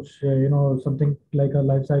approach, something like a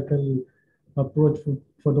life cycle approach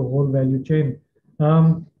for the whole value chain.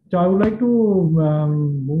 So I would like to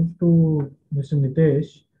move to Mr.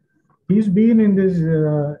 Nitesh. He's been in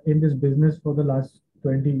this business for the last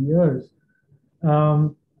 20 years.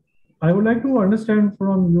 I would like to understand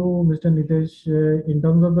from you, Mr. Nitesh, in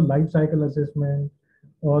terms of the life cycle assessment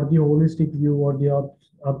or the holistic view, or the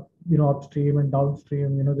upstream and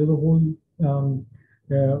downstream. There's a whole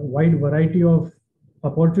wide variety of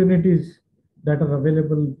opportunities that are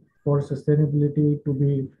available for sustainability to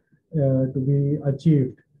be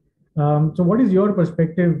achieved. So, what is your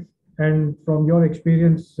perspective, and from your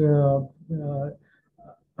experience,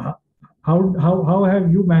 how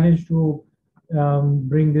have you managed to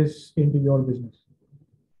bring this into your business?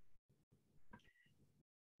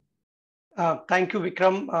 Thank you,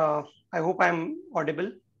 Vikram. I hope I'm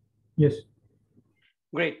audible. Yes.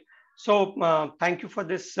 Great. So thank you for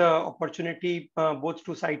this opportunity, both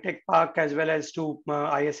to SciTech Park as well as to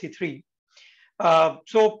ISC 3.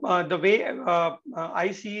 So the way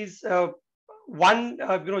I see is one,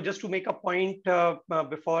 just to make a point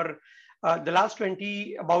before the last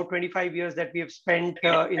about 25 years that we have spent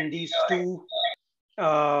in these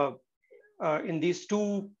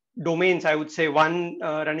two domains, I would say. One,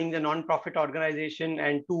 running the non-profit organization,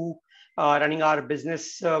 and two, running our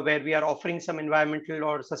business where we are offering some environmental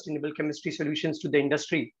or sustainable chemistry solutions to the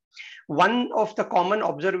industry. One of the common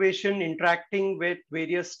observation interacting with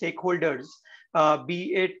various stakeholders,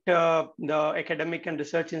 be it the academic and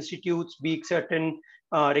research institutes, be it certain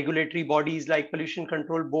regulatory bodies like Pollution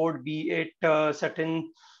Control Board, be it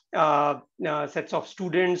certain sets of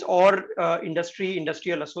students or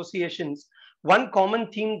industrial associations. One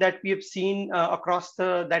common theme that we have seen across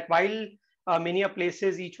that while many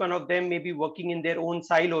places, each one of them may be working in their own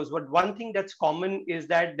silos, but one thing that's common is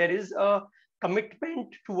that there is a commitment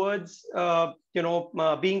towards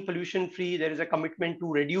being pollution free. There is a commitment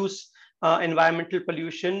to reduce environmental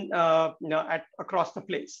pollution across the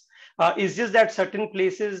place. It's just that certain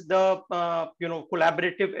places the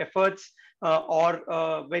collaborative efforts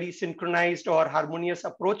or very synchronized or harmonious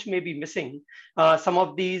approach may be missing. Some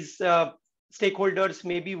of these stakeholders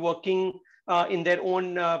may be working in their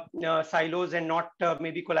own silos and not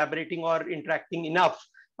maybe collaborating or interacting enough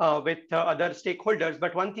with other stakeholders.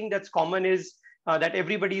 But one thing that's common is that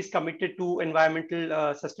everybody is committed to environmental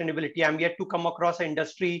sustainability. I'm yet to come across an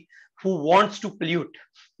industry who wants to pollute.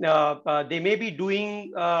 They may be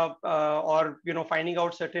doing or finding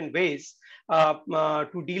out certain ways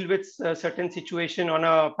to deal with certain situation on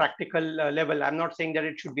a practical level. I'm not saying that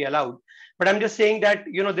it should be allowed, but I'm just saying that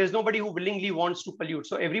there's nobody who willingly wants to pollute.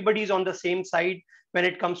 So everybody is on the same side when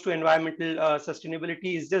it comes to environmental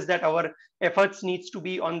sustainability. It's just that our efforts needs to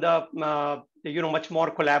be on the much more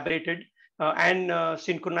collaborated and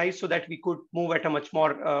synchronized, so that we could move at a much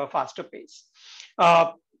more faster pace.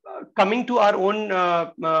 Coming to our own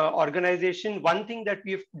organization, one thing that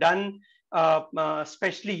we've done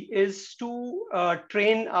especially is to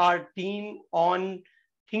train our team on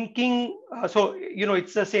thinking. So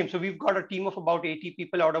it's the same. So we've got a team of about 80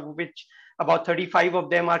 people, out of which about 35 of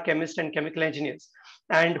them are chemists and chemical engineers,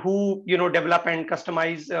 and who develop and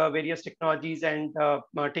customize various technologies and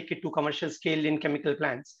take it to commercial scale in chemical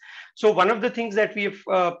plants. So one of the things that we've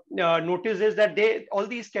noticed is that all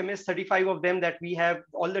these chemists, 35 of them that we have,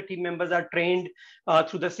 all the team members are trained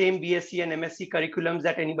through the same BSc and MSc curriculums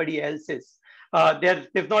that anybody else is.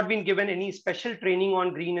 They've not been given any special training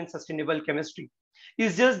on green and sustainable chemistry.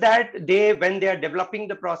 It's just that when they are developing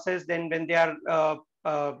the process, then when they are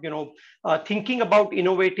thinking about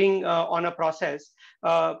innovating on a process,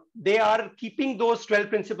 they are keeping those 12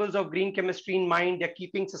 principles of green chemistry in mind. They're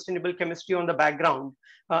keeping sustainable chemistry on the background,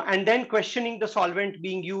 and then questioning the solvent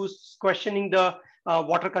being used, questioning the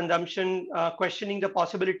water consumption, questioning the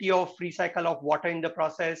possibility of recycle of water in the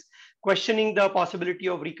process, questioning the possibility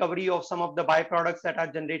of recovery of some of the byproducts that are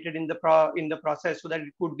generated in the process, so that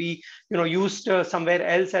it could be used somewhere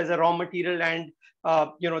else as a raw material, and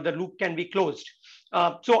the loop can be closed.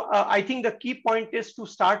 So I think the key point is to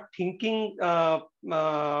start thinking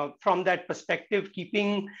from that perspective,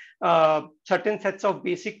 keeping certain sets of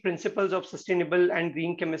basic principles of sustainable and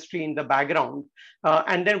green chemistry in the background.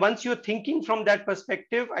 And then once you're thinking from that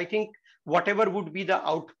perspective, I think whatever would be the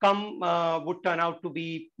outcome would turn out to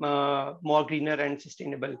be more greener and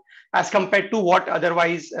sustainable as compared to what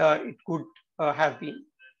otherwise it could have been.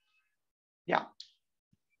 Yeah.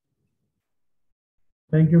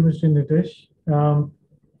 Thank you, Mr. Nitesh.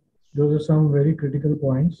 Those are some very critical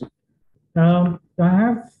points. I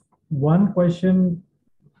have one question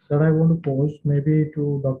that I want to pose, maybe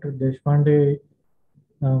to Dr. Deshpande.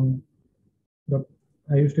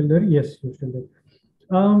 Are you still there? Yes, you're still there.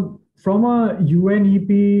 From a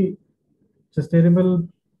UNEP Sustainable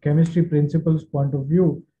Chemistry Principles point of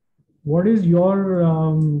view, what is your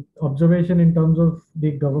observation in terms of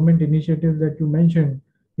the government initiatives that you mentioned,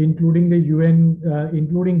 including the UN,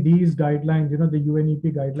 including these guidelines, the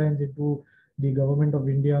UNEP guidelines into the Government of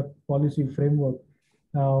India policy framework?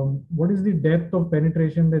 What is the depth of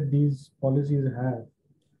penetration that these policies have?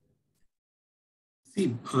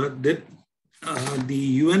 See, the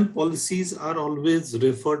UN policies are always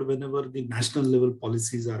referred whenever the national level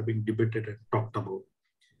policies are being debated and talked about.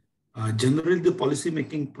 Generally, the policy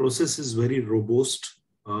making process is very robust.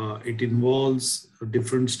 It involves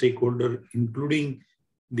different stakeholders, including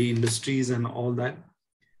the industries and all that.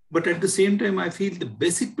 But at the same time, I feel the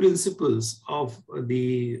basic principles of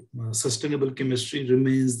the sustainable chemistry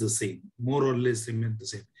remains the same, more or less remain the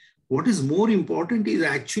same. What is more important is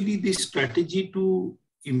actually the strategy to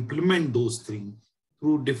implement those things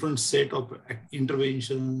through different set of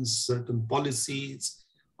interventions, certain policies,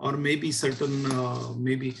 or maybe certain,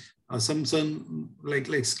 some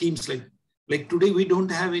like schemes like today, we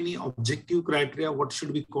don't have any objective criteria, what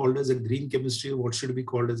should be called as a green chemistry, what should be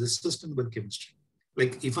called as a sustainable chemistry.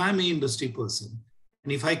 Like if I'm an industry person,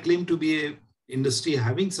 and if I claim to be an industry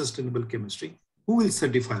having sustainable chemistry, who will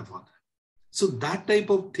certify for that? So that type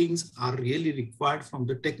of things are really required from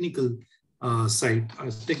the technical side,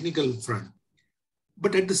 technical front.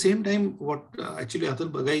 But at the same time, what actually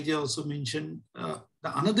Atul Bagaiji also mentioned,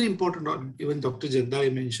 another important, even Dr.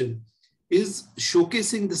 Jagdale mentioned, is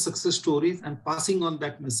showcasing the success stories and passing on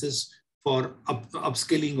that message for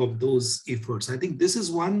upscaling of those efforts. I think this is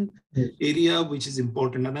one area which is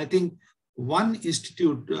important. And I think one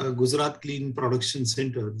institute, Gujarat Clean Production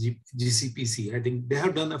Center, GCPC, I think they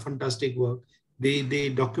have done a fantastic work. They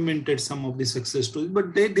documented some of the success stories,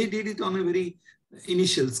 but they did it on a very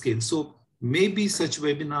initial scale. So maybe such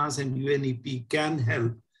webinars and UNEP can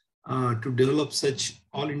help to develop such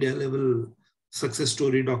all India level success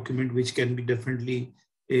story document, which can be definitely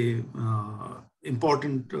a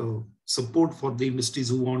important support for the industries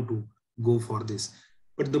who want to go for this.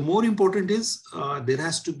 But the more important is there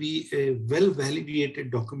has to be a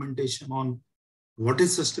well-validated documentation on what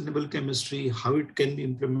is sustainable chemistry, how it can be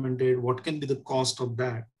implemented, what can be the cost of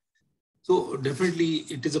that. So definitely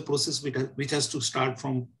it is a process which has to start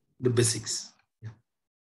from the basics. Yeah.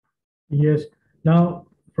 Yes. Now,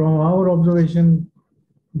 from our observation,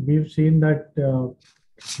 we've seen that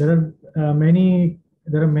there are many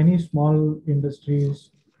small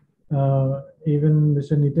industries. Even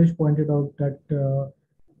Mr. Nitish pointed out that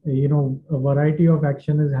a variety of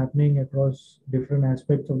action is happening across different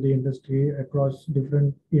aspects of the industry, across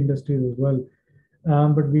different industries as well.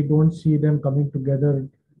 But we don't see them coming together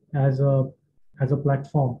as a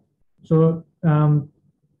platform. So to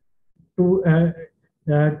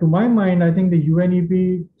my mind, I think the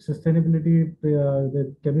UNEP sustainability,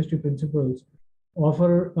 the chemistry principles,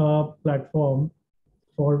 offer a platform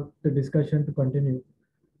for the discussion to continue.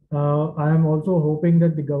 I am also hoping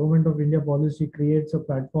that the Government of India policy creates a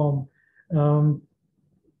platform.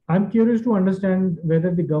 I'm curious to understand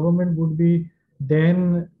whether the government would be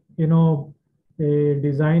then,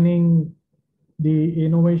 designing the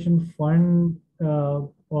innovation fund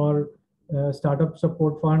or startup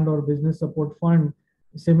support fund or business support fund,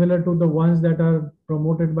 similar to the ones that are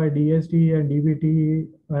promoted by DST and DBT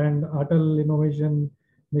and Atal Innovation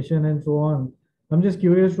Mission and so on. I'm just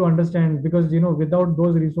curious to understand, because without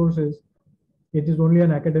those resources, it is only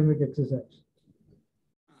an academic exercise.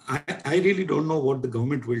 I really don't know what the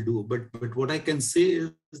government will do, but what I can say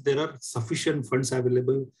is there are sufficient funds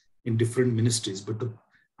available in different ministries. But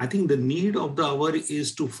I think the need of the hour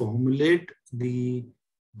is to formulate the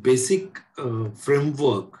basic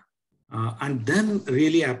framework and then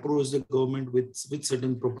really approach the government with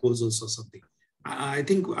certain proposals or something. I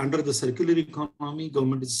think under the circular economy,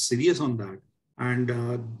 government is serious on that, and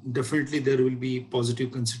definitely there will be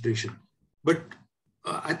positive consideration. But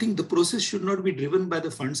I think the process should not be driven by the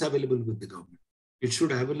funds available with the government. It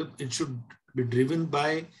should be driven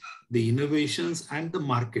by the innovations and the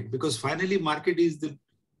market, because finally market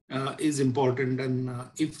is important. And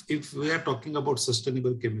if we are talking about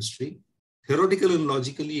sustainable chemistry, theoretically and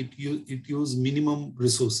logically, it uses minimum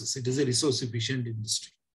resources. It is a resource efficient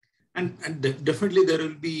industry, and definitely there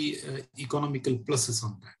will be economical pluses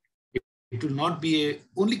on that. It will not be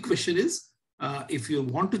only question is, if you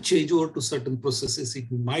want to change over to certain processes, it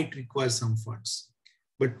might require some funds.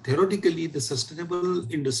 But theoretically, the sustainable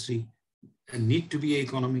industry need to be an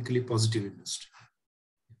economically positive industry.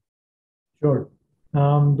 Sure.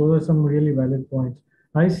 Those are some really valid points.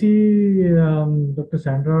 I see Dr.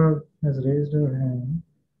 Sandra has raised her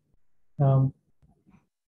hand.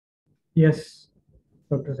 Yes,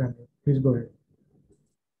 Dr. Sandra, please go ahead.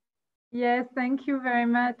 Yes, thank you very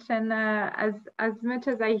much. And as much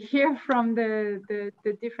as I hear from the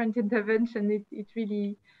different interventions, it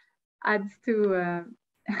really adds to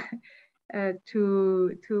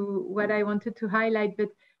to what I wanted to highlight. But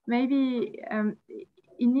maybe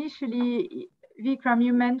initially, Vikram,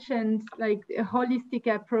 you mentioned like a holistic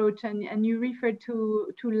approach, and you referred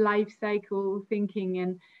to life cycle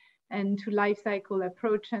thinking and to life cycle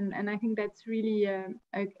approach, and I think that's really a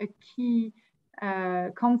key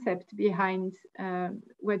concept behind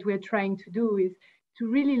what we're trying to do, is to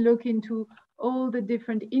really look into all the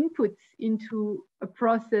different inputs into a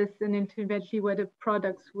process and ultimately what the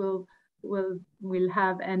products will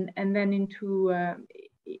have, and then into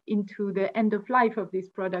the end of life of these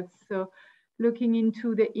products. So looking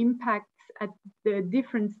into the impacts at the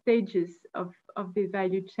different stages of the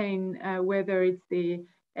value chain, whether it's the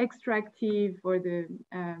extractive or the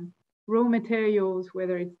raw materials,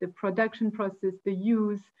 whether it's the production process, the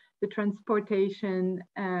use, the transportation,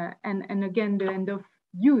 and again, the end of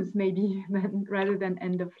use maybe rather than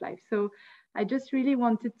end of life. So I just really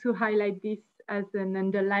wanted to highlight this as an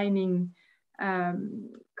underlining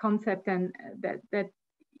concept, and that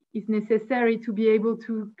is necessary to be able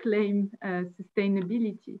to claim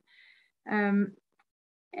sustainability.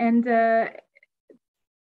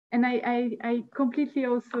 And I completely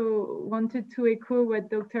also wanted to echo what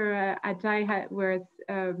Dr. Ajay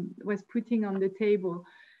was putting on the table.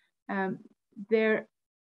 There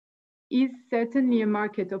is certainly a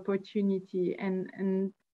market opportunity,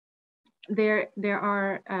 and there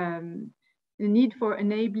are the need for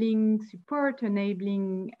enabling support,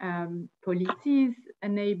 enabling policies,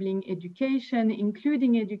 enabling education,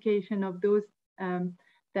 including education of those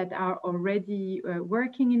that are already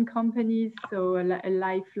working in companies, so a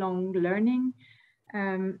lifelong learning.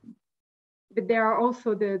 but there are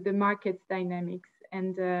also the market dynamics,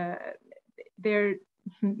 and there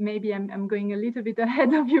maybe I'm going a little bit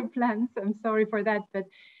ahead of your plans. I'm sorry for that, but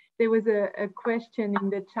there was a question in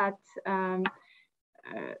the chat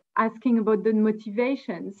asking about the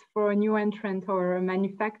motivations for a new entrant or a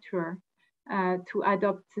manufacturer to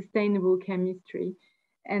adopt sustainable chemistry.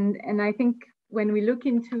 And I think when we look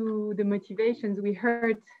into the motivations, we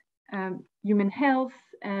heard human health,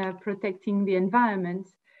 protecting the environment.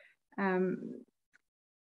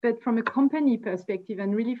 But from a company perspective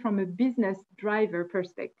and really from a business driver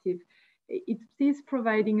perspective, it is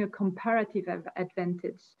providing a comparative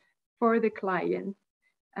advantage for the client.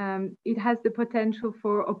 It has the potential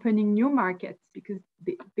for opening new markets, because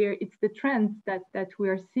it's the trends that we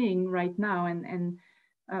are seeing right now, and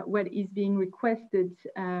what is being requested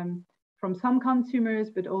from some consumers,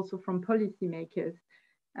 but also from policymakers.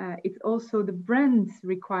 It's also the brand's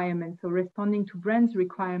requirement, so responding to brand's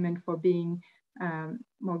requirement for being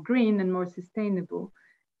more green and more sustainable.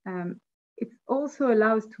 It also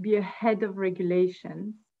allows to be ahead of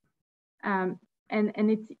regulations, and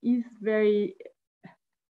it is very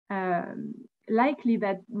likely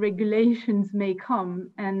that regulations may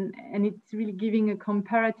come, and it's really giving a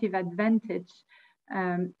comparative advantage,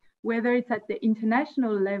 whether it's at the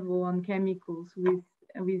international level on chemicals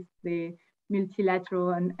with the multilateral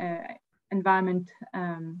and environment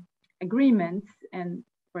agreements, and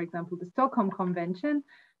for example, the Stockholm Convention,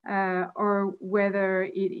 or whether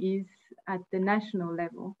it is at the national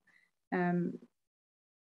level.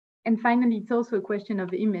 And finally, it's also a question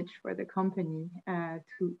of image for the company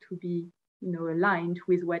to be, aligned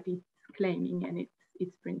with what it's claiming and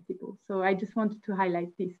its principles. So I just wanted to highlight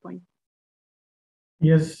this point.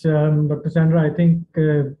 Yes, Dr. Sandra, I think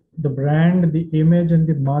the brand, the image, and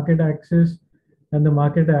the market access and the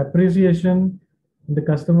market appreciation, the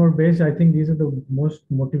customer base, I think these are the most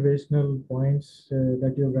motivational points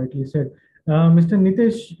that you rightly said. Mr.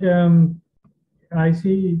 Nitish, I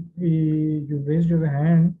see you raised your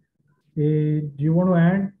hand. Do you want to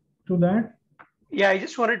add to that? Yeah, I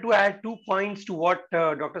just wanted to add 2 points to what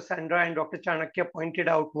Dr. Sandra and Dr. Chanakya pointed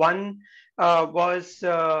out. One was,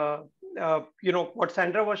 what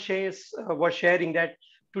Sandra was sharing, that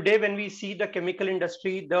today when we see the chemical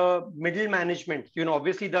industry, the middle management,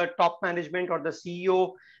 obviously the top management or the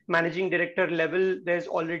CEO, managing director level, there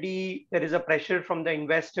is a pressure from the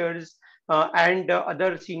investors and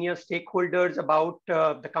other senior stakeholders about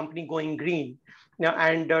the company going green.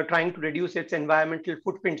 And trying to reduce its environmental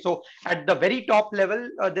footprint. So at the very top level,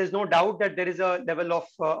 there's no doubt that there is a level of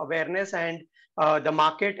awareness, and the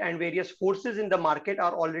market and various forces in the market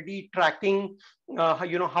are already tracking,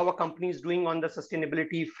 how a company is doing on the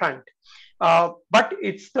sustainability front. But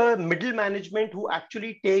it's the middle management who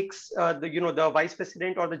actually takes the vice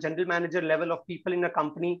president or the general manager level of people in a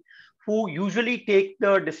company, who usually take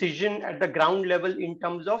the decision at the ground level in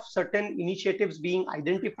terms of certain initiatives being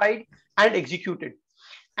identified and executed.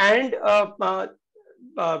 And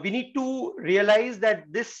we need to realize that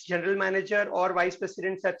this general manager or vice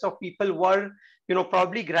president sets of people were,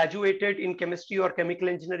 probably graduated in chemistry or chemical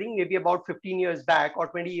engineering maybe about 15 years back or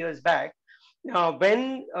 20 years back,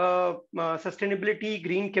 when sustainability,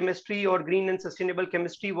 green chemistry or green and sustainable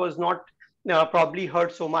chemistry was not probably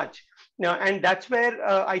heard so much. And that's where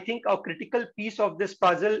I think a critical piece of this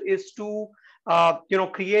puzzle is to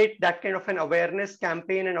create that kind of an awareness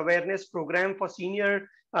campaign and awareness program for senior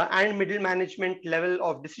and middle management level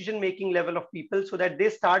of decision-making level of people, so that they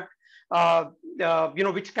start,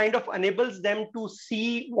 which kind of enables them to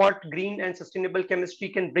see what green and sustainable chemistry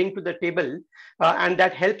can bring to the table, and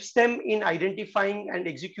that helps them in identifying and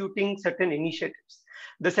executing certain initiatives.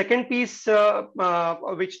 The second piece,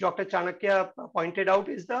 which Dr. Chanakya pointed out,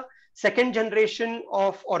 is the second generation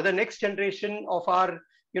of, or the next generation of our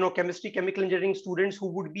chemistry, chemical engineering students who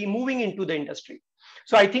would be moving into the industry.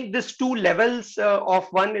 So I think these two levels of,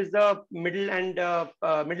 one is the middle and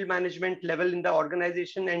middle management level in the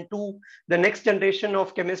organization, and two, the next generation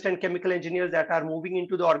of chemists and chemical engineers that are moving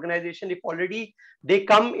into the organization. If already they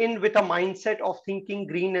come in with a mindset of thinking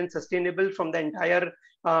green and sustainable from the entire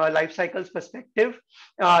life cycles perspective,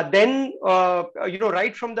 then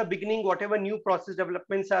right from the beginning, whatever new process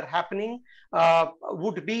developments are happening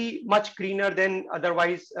would be much greener than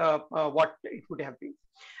otherwise what it would have been.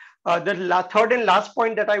 The third and last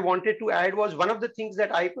point that I wanted to add was, one of the things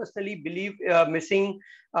that I personally believe missing,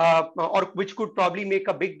 or which could probably make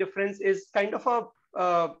a big difference, is kind of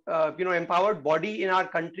a empowered body in our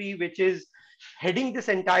country which is heading this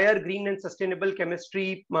entire green and sustainable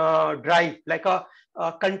chemistry drive, like a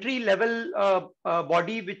country level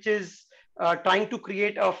body which is trying to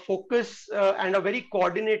create a focus and a very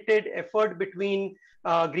coordinated effort between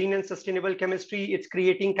green and sustainable chemistry. It's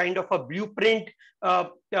creating kind of a blueprint, where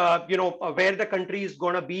the country is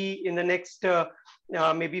going to be in the next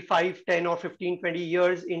maybe 5, 10 or 15, 20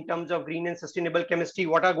 years in terms of green and sustainable chemistry.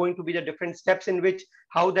 What are going to be the different steps in which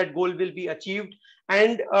how that goal will be achieved?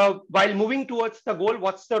 And while moving towards the goal,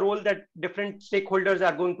 what's the role that different stakeholders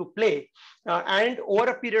are going to play? And over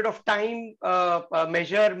a period of time,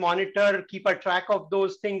 measure, monitor, keep a track of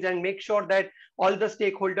those things and make sure that all the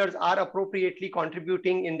stakeholders are appropriately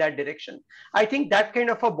contributing in that direction. I think that kind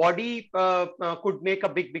of a body could make a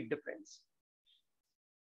big, big difference.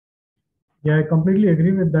 Yeah, I completely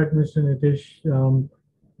agree with that, Mr. Nitish.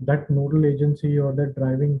 That nodal agency or that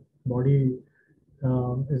driving body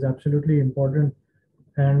is absolutely important.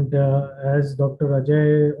 And as Dr.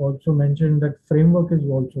 Ajay also mentioned, that framework is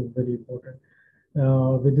also very important,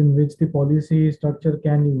 within which the policy structure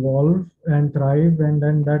can evolve and thrive, and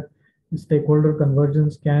then that stakeholder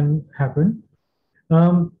convergence can happen.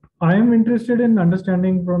 I am interested in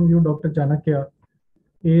understanding from you, Dr. Chanakya,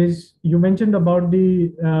 is you mentioned about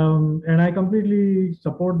the, and I completely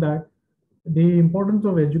support that, the importance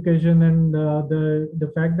of education and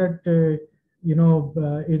the fact that,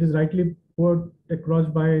 it is rightly put across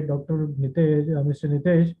by Dr. Nitesh, Mr.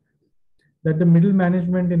 Nitesh, that the middle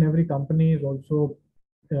management in every company is also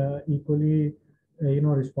equally,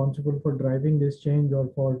 responsible for driving this change or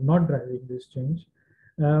for not driving this change.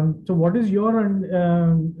 So what is your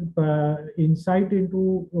insight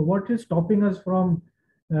into what is stopping us from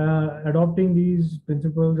adopting these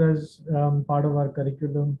principles as part of our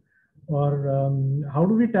curriculum, or how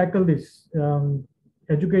do we tackle this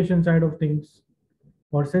education side of things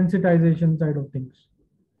or sensitization side of things?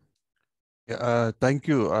 Yeah, thank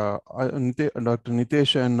you. Dr.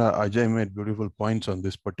 Nitesh and Ajay made beautiful points on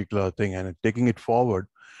this particular thing, and taking it forward,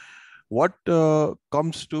 what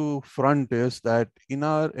comes to front is that in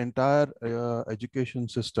our entire education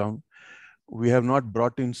system, we have not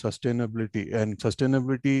brought in sustainability, and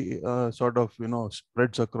sustainability sort of,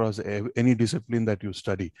 spreads across any discipline that you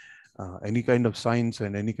study, any kind of science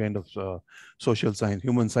and any kind of social science,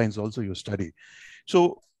 human science also you study.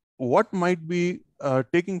 So what might be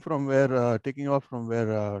taking off from where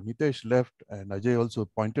Nitesh left and Ajay also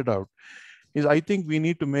pointed out is, I think we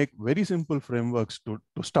need to make very simple frameworks to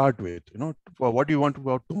start with, for what you want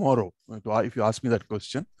about tomorrow. If you ask me that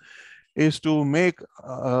question, is to make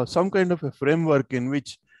some kind of a framework in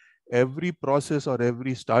which every process or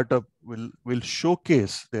every startup will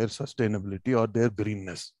showcase their sustainability or their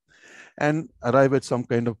greenness and arrive at some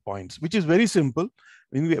kind of points, which is very simple,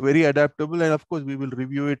 very adaptable, and of course we will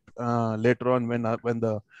review it later on when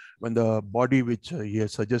the body which he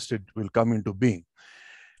has suggested will come into being.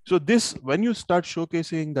 So this, when you start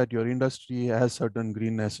showcasing that your industry has certain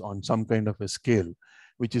greenness on some kind of a scale,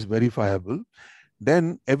 which is verifiable,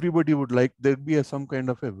 then everybody would like, there'd be some kind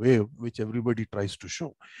of a wave which everybody tries to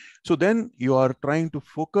show. So then you are trying to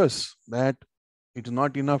focus that it's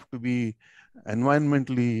not enough to be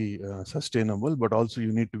environmentally sustainable, but also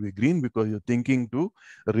you need to be green, because you're thinking to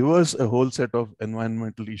reverse a whole set of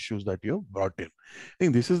environmental issues that you have brought in. I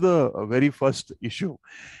think this is the very first issue.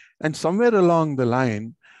 And somewhere along the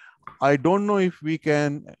line, I don't know if we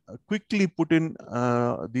can quickly put in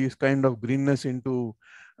these kind of greenness into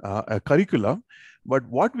a curricula, but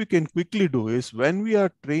what we can quickly do is, when we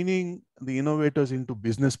are training the innovators into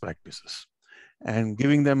business practices and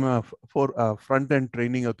giving them for front-end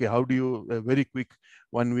training, okay, how do you, a very quick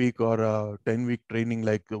 1 week or a 10-week training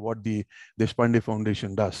like what the Deshpande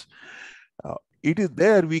Foundation does. It is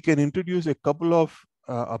there we can introduce a couple of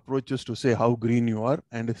approaches to say how green you are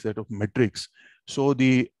and a set of metrics. So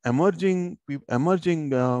the emerging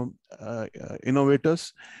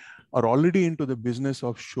innovators are already into the business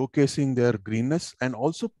of showcasing their greenness and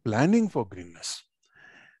also planning for greenness.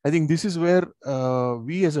 I think this is where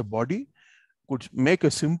we as a body could make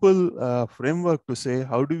a simple framework to say,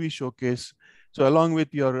 how do we showcase? So along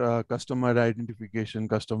with your customer identification,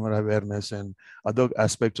 customer awareness, and other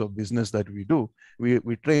aspects of business that we do,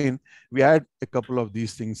 we train, we add a couple of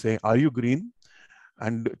these things, say, are you green?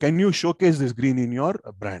 And can you showcase this green in your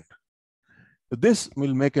brand? This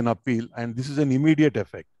will make an appeal, and this is an immediate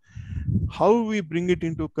effect. How we bring it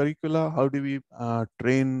into curricula, how do we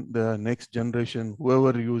train the next generation,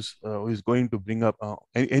 whoever is going to bring up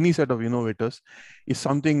any set of innovators, is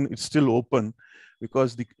something, it's still open,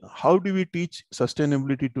 because how do we teach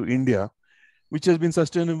sustainability to India, which has been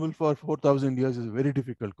sustainable for 4,000 years, is a very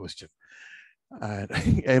difficult question. And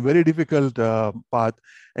a very difficult path.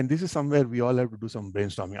 And this is somewhere we all have to do some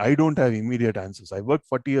brainstorming. I don't have immediate answers. I worked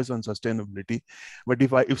 40 years on sustainability, but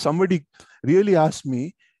if somebody really asked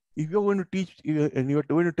me, If you're going to teach and you're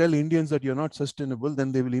going to tell Indians that you're not sustainable,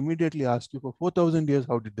 then they will immediately ask you for 4,000 years,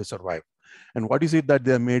 how did they survive? And what is it that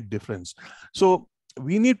they have made difference? So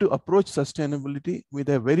we need to approach sustainability with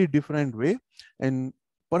a very different way, and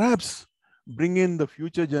perhaps bring in the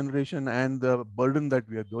future generation and the burden that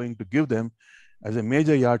we are going to give them as a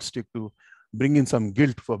major yardstick to bring in some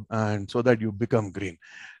guilt for, and so that you become green.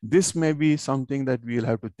 This may be something that we'll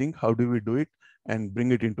have to think, how do we do it, and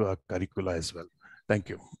bring it into our curricula as well. Thank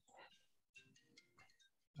you.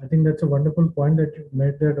 I think that's a wonderful point that you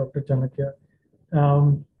made there, Dr. Chanakya.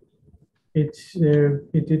 It's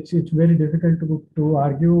very difficult to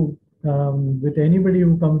argue with anybody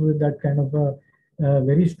who comes with that kind of a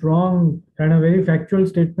very strong, kind of very factual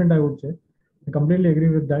statement, I would say. I completely agree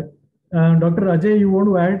with that. Dr. Ajay, you want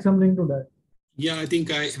to add something to that? Yeah, I think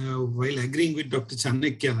while agreeing with Dr.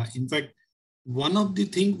 Chanakya, in fact, one of the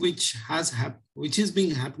things which has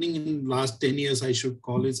been happening in last 10 years, I should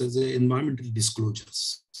call it as environmental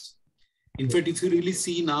disclosures. In fact, if you really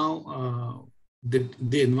see now,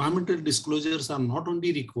 the environmental disclosures are not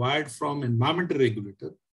only required from environmental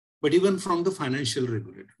regulator, but even from the financial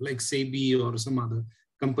regulator, like SEBI or some other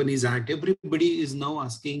Companies Act. Everybody is now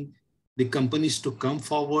asking the companies to come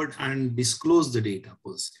forward and disclose the data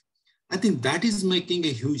per se. I think that is making a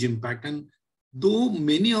huge impact. And though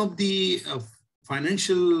many of the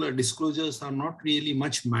financial disclosures are not really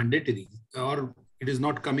much mandatory, or it is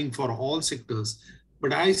not coming for all sectors,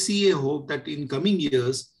 but I see a hope that in coming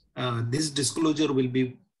years, this disclosure will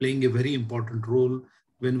be playing a very important role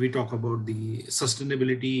when we talk about the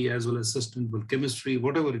sustainability as well as sustainable chemistry,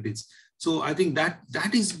 whatever it is. So I think that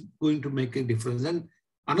is going to make a difference. And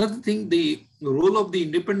another thing, the role of the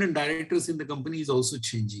independent directors in the company is also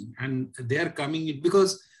changing, and they are coming in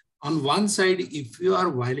because on one side, if you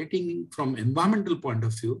are violating from environmental point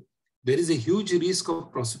of view, there is a huge risk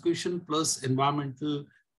of prosecution plus environmental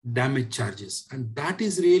damage charges. And that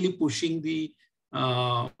is really pushing the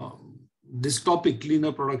this topic,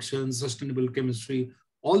 cleaner production, sustainable chemistry,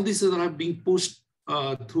 all these are being pushed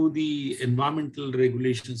through the environmental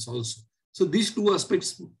regulations also. So these two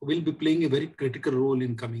aspects will be playing a very critical role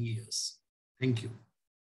in coming years. Thank you.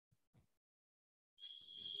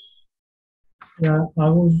 Yeah, I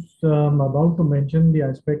was about to mention the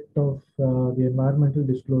aspect of the environmental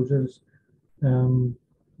disclosures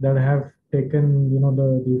that have taken,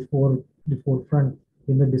 the forefront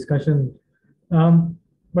in the discussion.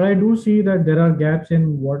 But I do see that there are gaps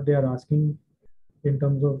in what they are asking in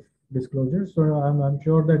terms of disclosures. So I'm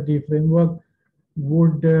sure that the framework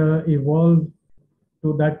would evolve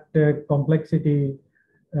to that complexity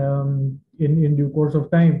in due course of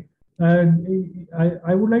time.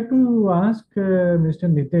 I would like to ask Mr.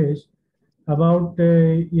 Nitesh about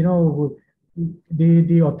the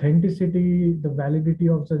authenticity, the validity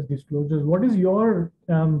of such disclosures. What has your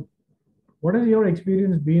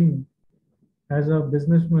experience been as a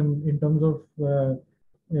businessman in terms of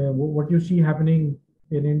what you see happening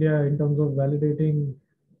in India in terms of validating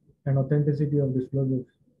and authenticity of disclosures?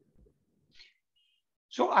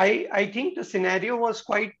 So I think the scenario was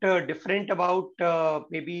quite different about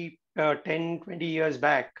maybe 10, 20 years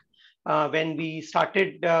back when we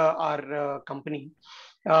started our company.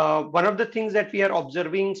 One of the things that we are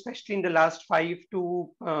observing, especially in the last 5 to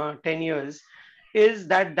 10 years, is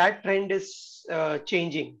that trend is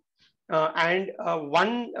changing. And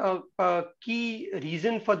one key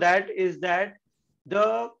reason for that is that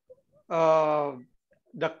the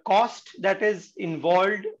cost that is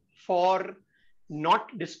involved for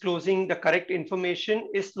not disclosing the correct information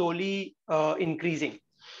is slowly increasing.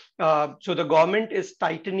 So the government is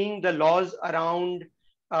tightening the laws around,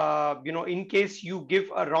 in case you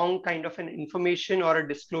give a wrong kind of an information or a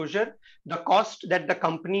disclosure, the cost that the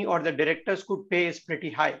company or the directors could pay is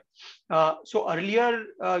pretty high. So earlier,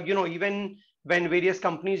 even when various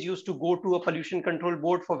companies used to go to a pollution control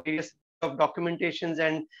board for various of documentations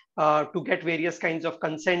and to get various kinds of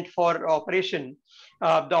consent for operation,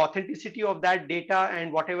 the authenticity of that data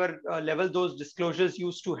and whatever level those disclosures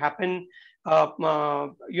used to happen,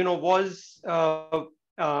 was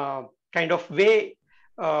kind of way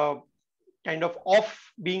kind of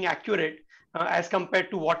off being accurate as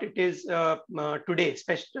compared to what it is today,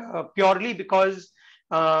 especially purely because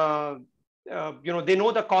they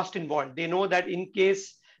know the cost involved. They know that in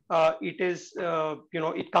case it is,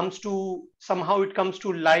 it comes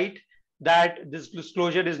to light that this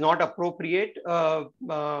disclosure is not appropriate,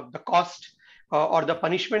 the cost or the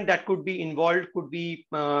punishment that could be involved could be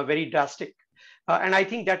very drastic. And I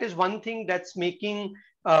think that is one thing that's making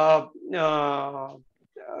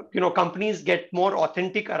companies get more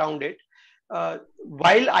authentic around it.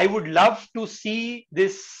 While I would love to see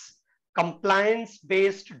this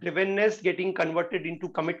compliance-based drivenness getting converted into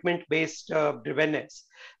commitment-based drivenness,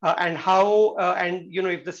 and how and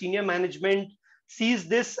if the senior management sees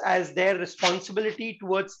this as their responsibility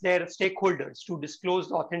towards their stakeholders to disclose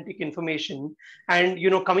the authentic information, and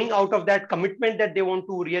coming out of that commitment that they want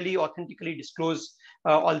to really authentically disclose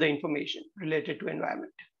all the information related to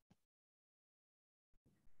environment.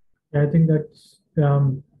 I think that's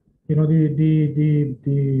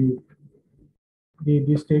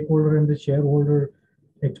the stakeholder and the shareholder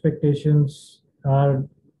expectations are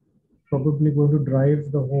probably going to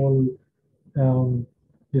drive the whole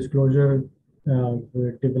disclosure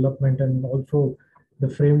development, and also the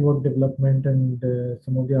framework development, and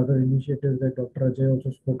some of the other initiatives that Dr. Ajay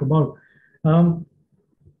also spoke about.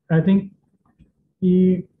 I think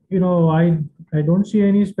I don't see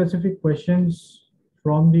any specific questions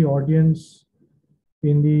from the audience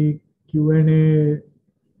in the Q&A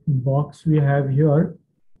box we have here.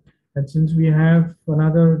 And since we have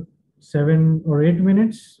another 7 or 8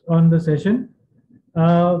 minutes on the session,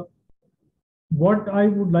 what I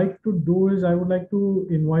would like to do is I would like to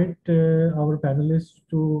invite our panelists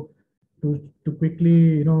to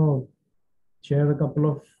quickly, share a couple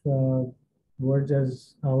of words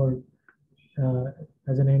as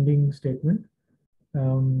as an ending statement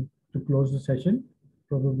to close the session.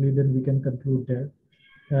 Probably then we can conclude there.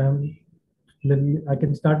 Then I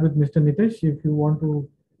can start with Mr. Nitesh, if you want to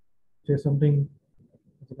say something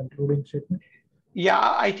as a concluding statement.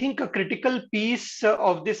 Yeah, I think a critical piece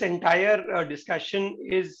of this entire discussion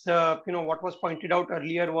is, what was pointed out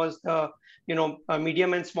earlier was the,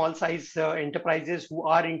 medium and small size enterprises who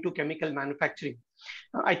are into chemical manufacturing.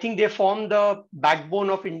 I think they form the backbone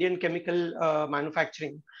of Indian chemical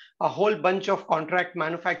manufacturing. A whole bunch of contract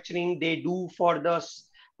manufacturing they do for the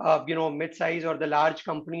mid-size or the large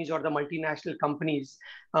companies or the multinational companies.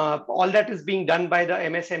 All that is being done by the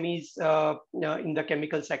MSMEs in the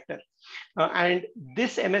chemical sector. And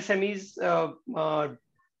this MSMEs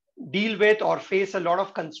deal with or face a lot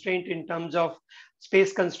of constraint in terms of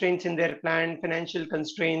space constraints in their plant, financial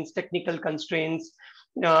constraints, technical constraints,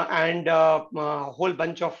 and a whole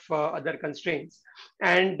bunch of other constraints.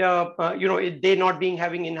 And, they not being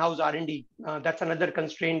having in-house R&D, that's another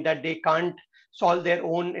constraint that they can't solve their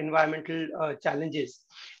own environmental challenges.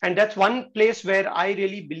 And that's one place where I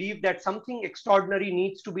really believe that something extraordinary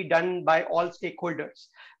needs to be done by all stakeholders,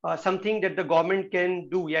 something that the government can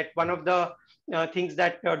do. Yet one of the things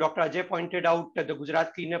that Dr. Ajay pointed out, the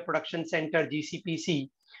Gujarat Cleaner Production Center, GCPC,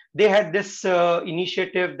 they had this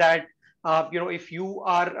initiative that if you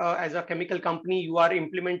are as a chemical company, you are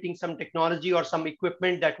implementing some technology or some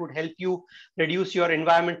equipment that would help you reduce your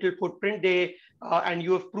environmental footprint, and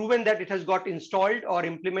you have proven that it has got installed or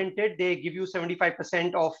implemented, they give you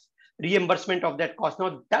 75% of reimbursement of that cost.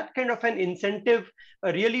 Now, that kind of an incentive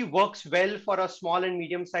really works well for a small and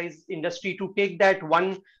medium-sized industry to take that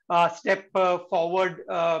one step forward,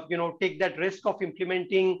 take that risk of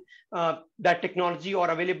implementing that technology or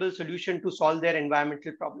available solution to solve their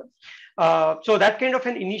environmental problem. So that kind of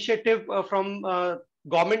an initiative from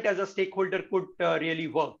government as a stakeholder could really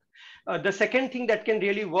work. The second thing that can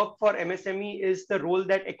really work for MSME is the role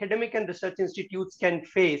that academic and research institutes can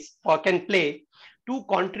play to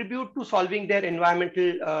contribute to solving their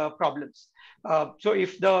environmental problems. So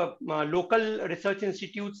if the local research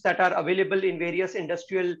institutes that are available in various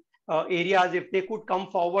industrial areas, if they could come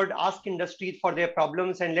forward, ask industries for their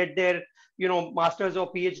problems and let their masters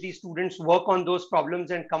or PhD students work on those problems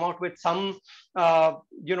and come out with some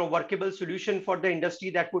workable solution for the industry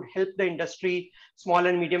that would help the industry, small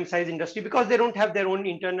and medium-sized industry, because they don't have their own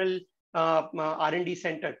internal R&D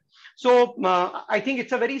center. So I think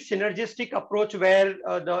it's a very synergistic approach where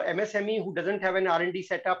the MSME who doesn't have an R&D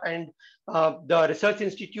setup and the research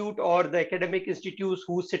institute or the academic institutes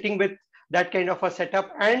who's sitting with that kind of a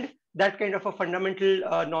setup and that kind of a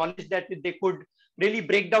fundamental knowledge that they could really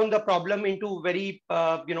break down the problem into very,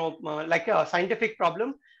 like a scientific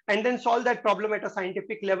problem, and then solve that problem at a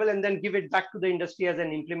scientific level and then give it back to the industry as an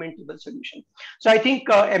implementable solution. So I think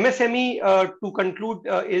MSME, to conclude,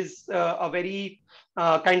 is a very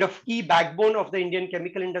kind of key backbone of the Indian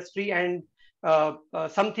chemical industry, and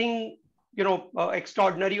something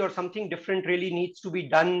extraordinary or something different really needs to be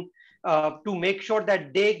done to make sure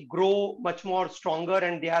that they grow much more stronger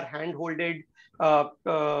and they are hand-holded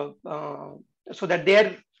so that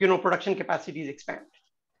their production capacities expand.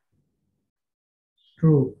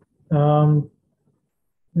 True. I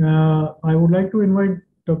would like to invite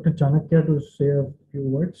Dr. Chanakya to say a few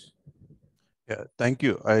words. Yeah, thank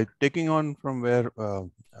you. Taking on from where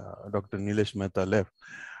Dr. Nilesh Mehta left,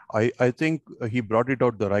 I think he brought it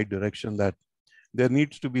out the right direction, that there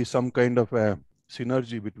needs to be some kind of a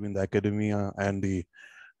synergy between the academia and the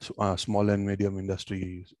small and medium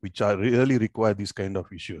industries, which are really require these kind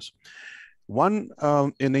of issues. One,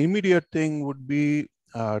 an immediate thing would be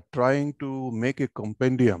trying to make a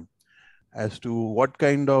compendium as to what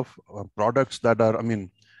kind of products that are, I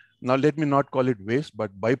mean, now let me not call it waste,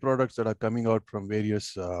 but byproducts that are coming out from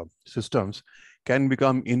various systems can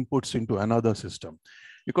become inputs into another system.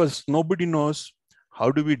 Because nobody knows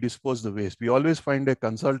how do we dispose the waste. We always find a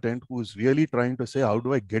consultant who's really trying to say, how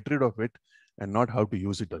do I get rid of it and not how to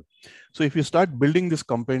use it. So if you start building this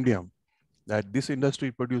compendium, that this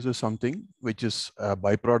industry produces something which is a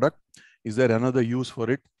byproduct, is there another use for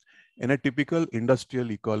it? In a typical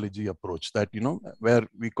industrial ecology approach that, where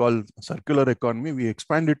we call circular economy, we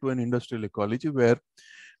expand it to an industrial ecology where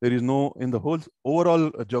there is no, in the whole overall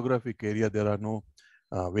geographic area, there are no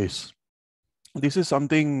wastes. This is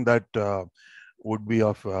something that would be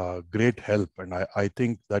of great help. And I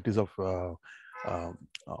think that is of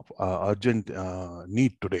urgent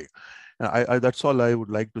need today. That's all I would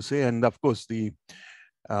like to say. And of course,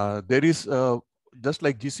 there is, just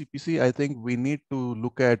like GCPC, I think we need to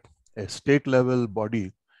look at a state level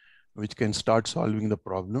body which can start solving the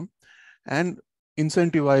problem and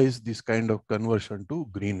incentivize this kind of conversion to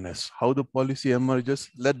greenness. How the policy emerges,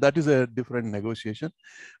 that is a different negotiation.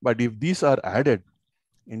 But if these are added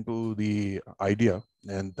into the idea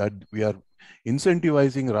and that we are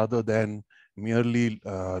incentivizing rather than merely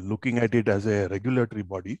looking at it as a regulatory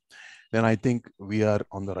body, then I think we are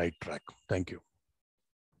on the right track. Thank you.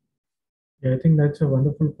 Yeah, I think that's a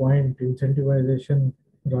wonderful point, incentivization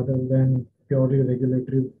rather than purely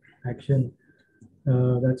regulatory action.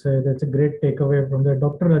 That's a great takeaway from there.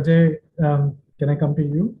 Dr. Ajay, can I come to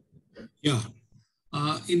you? Yeah.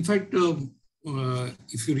 In fact,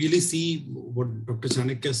 if you really see what Dr.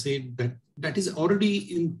 Chanakya said, that is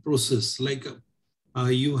already in process. Like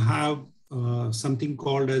you have something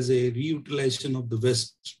called as a reutilization of the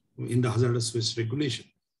waste in the hazardous waste regulation,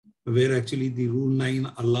 where actually the Rule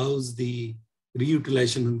 9 allows the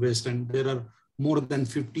reutilization of waste, and there are more than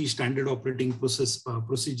 50 standard operating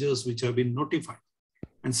procedures which have been notified,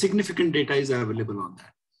 and significant data is available on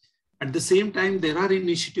that. At the same time, there are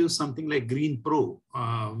initiatives, something like Green Pro,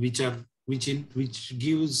 which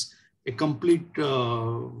gives a complete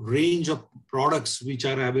range of products which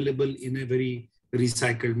are available in a very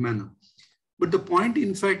recycled manner. But the point,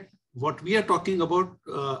 in fact, what we are talking about,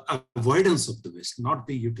 avoidance of the waste, not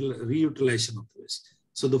the reutilization of the waste.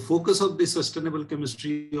 So the focus of the sustainable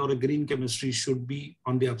chemistry or a green chemistry should be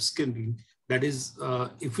on the upscaling. That is,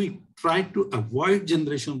 if we try to avoid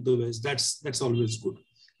generation of the waste, that's always good,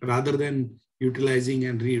 rather than utilizing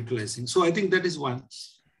and reutilizing. So I think that is one.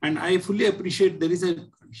 And I fully appreciate there is a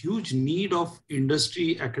huge need of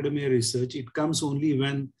industry, academia research. It comes only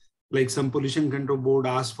when like some pollution control board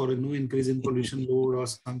asks for a no increase in pollution load or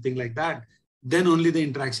something like that, then only the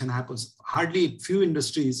interaction happens. Hardly few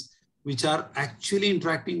industries which are actually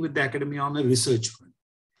interacting with the academia on a research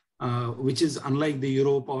front, which is unlike the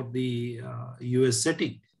Europe or the US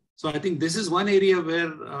setting. So I think this is one area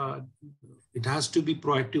where it has to be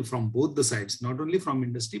proactive from both the sides, not only from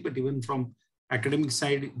industry, but even from academic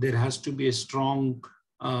side. There has to be a strong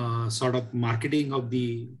sort of marketing of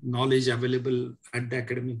the knowledge available at the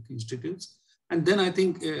academic institutes. And then I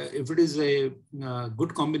think if it is a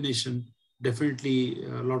good combination, definitely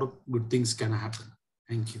a lot of good things can happen.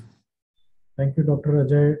 Thank you. Thank you, Dr.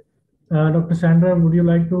 Ajay. Dr. Sandra, would you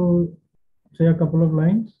like to say a couple of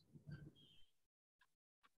lines?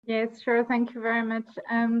 Yes, sure. Thank you very much.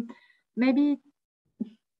 Maybe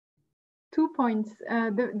 2 points.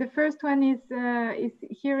 The first one is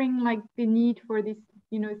hearing like the need for this,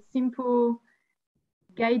 simple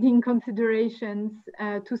guiding considerations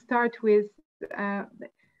to start with.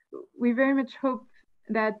 We very much hope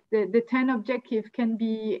that the 10 objectives can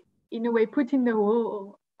be, in a way, put in the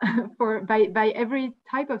role by every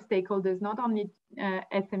type of stakeholders, not only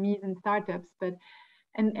SMEs and startups, but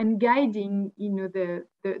and guiding,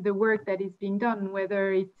 the work that is being done,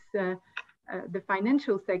 whether it's the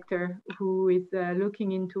financial sector who is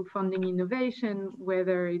looking into funding innovation,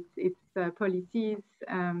 whether it's policies,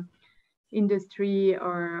 industry,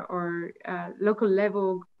 or local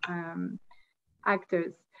level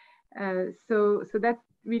actors. So that's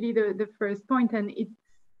really the first point, and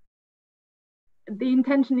the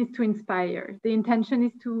intention is to inspire. The intention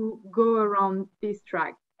is to go around this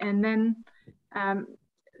track, and then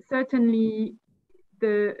certainly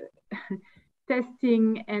the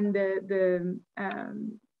testing and the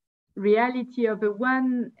reality of a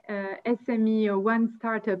one SME or one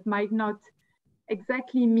startup might not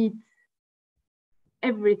exactly meet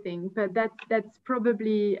everything, but that's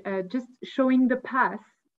probably just showing the path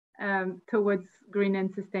towards green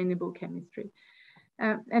and sustainable chemistry.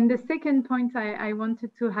 And the second point I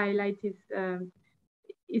wanted to highlight is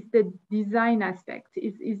the design aspect.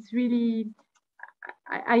 Is really,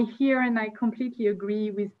 I hear and I completely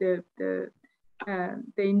agree with the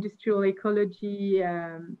industrial ecology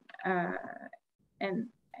and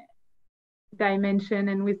dimension,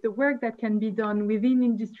 and with the work that can be done within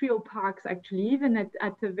industrial parks, actually, even at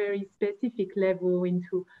a very specific level,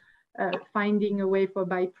 into finding a way for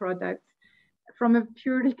byproducts. From a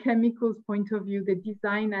purely chemicals point of view, the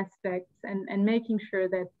design aspects and making sure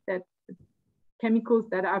that chemicals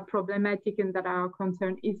that are problematic and that are a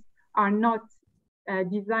concern are not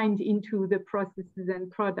designed into the processes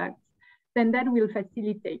and products, then that will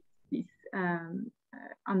facilitate this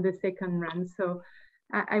on the second run. So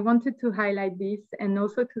I wanted to highlight this, and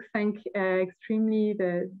also to thank extremely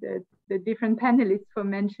the different panelists for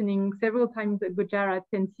mentioning several times the Gujarat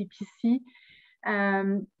and CPC.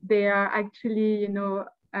 They are actually,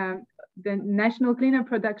 the National Cleaner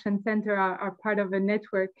Production Center are part of a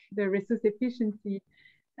network, the Resource Efficiency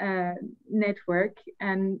Network,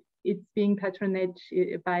 and it's being patronaged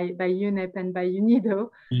by UNEP and by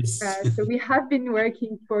UNIDO. Yes. So we have been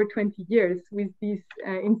working for 20 years with this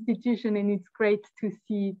institution, and it's great to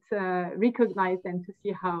see it recognized and to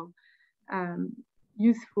see how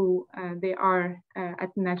useful they are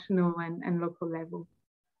at national and local level.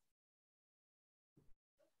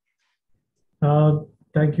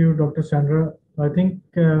 Thank you, Dr. Sandra. I think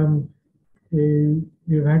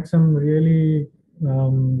we've had some really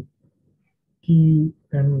key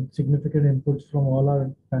and significant inputs from all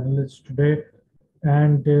our panelists today,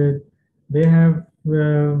 and they have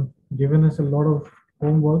given us a lot of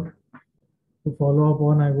homework to follow up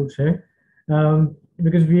on, I would say,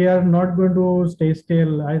 because we are not going to stay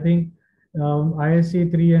still. I think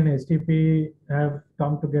ISC3 and STP have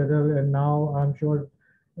come together, and now I'm sure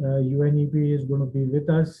UNEP is going to be with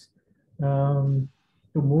us to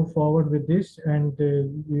move forward with this, and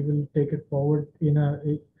we will take it forward in a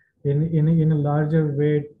larger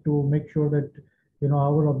way to make sure that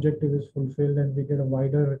our objective is fulfilled and we get a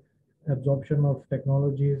wider absorption of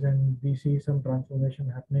technologies, and we see some transformation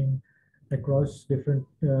happening across different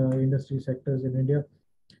industry sectors in India.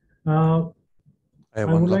 I have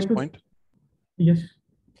one last point. Yes.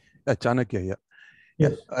 Chanakya, yeah.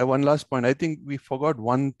 Yes. One last point. I think we forgot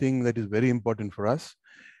one thing that is very important for us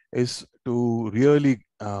is to really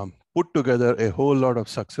put together a whole lot of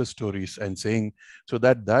success stories and saying, so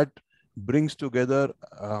that brings together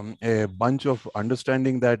a bunch of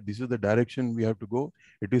understanding that this is the direction we have to go.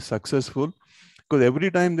 It is successful, because every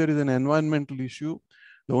time there is an environmental issue,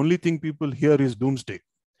 the only thing people hear is doomsday.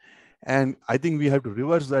 And I think we have to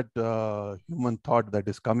reverse that human thought that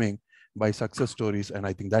is coming by success stories. And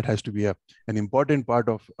I think that has to be an important part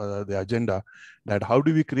of the agenda, that how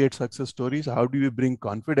do we create success stories? How do we bring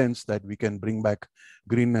confidence that we can bring back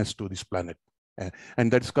greenness to this planet?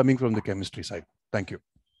 And that's coming from the chemistry side. Thank you.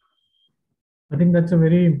 I think that's a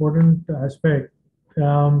very important aspect.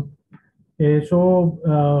 The 10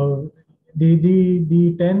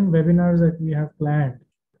 webinars that we have planned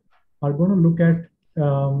are going to look at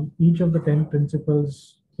each of the 10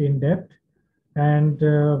 principles in depth. And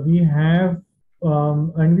we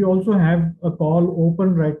also have a call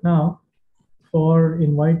open right now for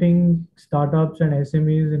inviting startups and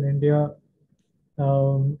SMEs in India,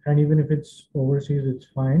 and even if it's overseas, it's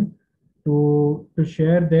fine, to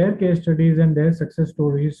share their case studies and their success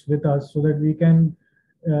stories with us, so that we can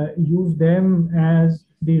use them as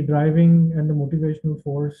the driving and the motivational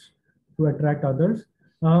force to attract others.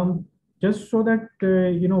 Just so that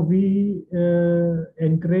we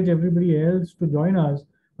encourage everybody else to join us,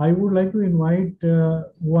 I would like to invite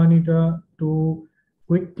Juanita to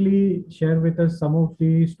quickly share with us some of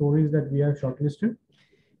the stories that we have shortlisted.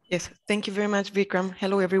 Yes, thank you very much, Vikram.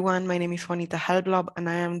 Hello, everyone. My name is Juanita Halblob, and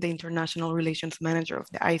I am the International Relations Manager of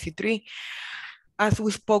the IC3. As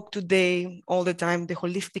we spoke today all the time, the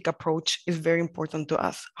holistic approach is very important to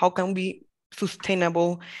us. How can we be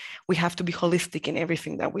sustainable? We have to be holistic in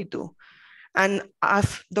everything that we do. And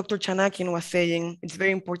as Dr. Chanakian was saying, it's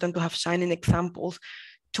very important to have shining examples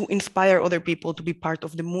to inspire other people to be part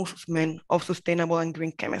of the movement of sustainable and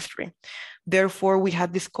green chemistry. Therefore, we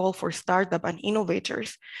had this call for startup and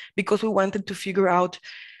innovators, because we wanted to figure out,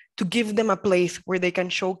 to give them a place where they can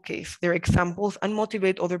showcase their examples and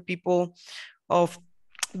motivate other people of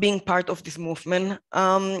being part of this movement.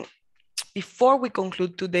 Before we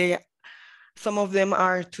conclude today, some of them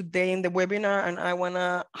are today in the webinar, and I want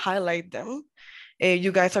to highlight them.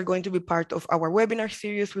 You guys are going to be part of our webinar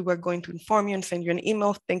series. We were going to inform you and send you an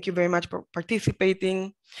email. Thank you very much for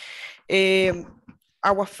participating.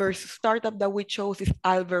 Our first startup that we chose is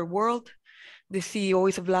Albert World. The CEO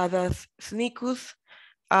is Vladas Snikus.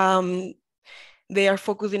 They are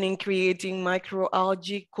focusing in creating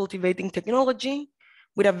microalgae cultivating technology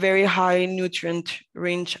with a very high nutrient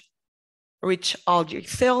rich algae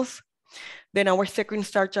cells. Then our second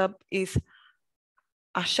startup is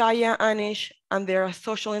Ashaya Anish, and they're a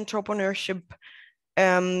social entrepreneurship.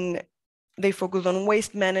 They focus on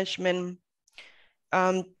waste management.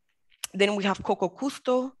 Then we have Coco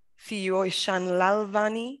Custo, CEO is Shan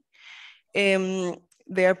Lalvani.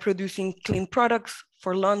 They are producing clean products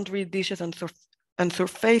for laundry, dishes, and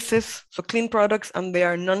surfaces. So clean products, and they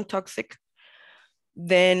are non-toxic.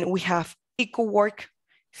 Then we have EcoWork,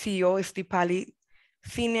 CEO is Dipali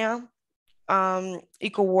Sinha.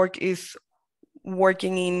 EcoWork is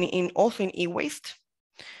working in also in e-waste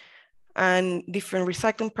and different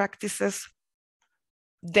recycling practices.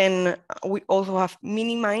 Then we also have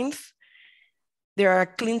Mini Mines. They are a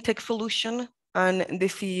clean tech solution, and the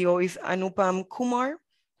CEO is Anupam Kumar.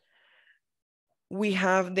 We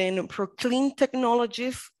have then ProClean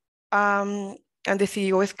Technologies, and the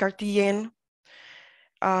CEO is Kartiyen.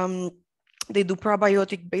 They do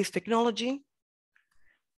probiotic-based technology.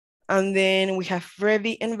 And then we have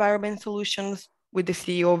Revi Environment Solutions with the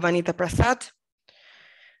CEO Vanita Prasad.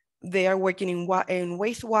 They are working in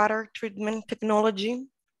wastewater treatment technology.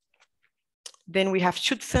 Then we have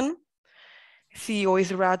Shutsen. CEO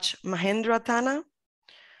is Raj Mahendra Tana.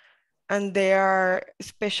 And they are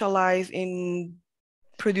specialized in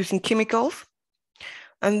producing chemicals.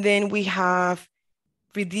 And then we have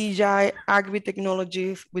Vidijay Agri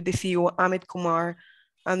Technologies with the CEO Amit Kumar,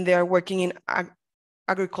 and they are working in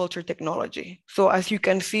agriculture technology. So as you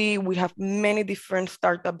can see, we have many different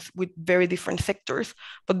startups with very different sectors,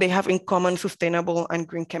 but they have in common sustainable and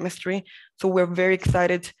green chemistry. So we're very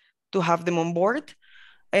excited to have them on board.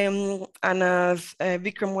 And as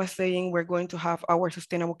Vikram was saying, we're going to have our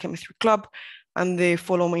Sustainable Chemistry Club, and the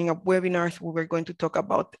following up webinars, we're going to talk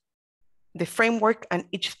about the framework and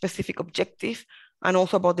each specific objective, and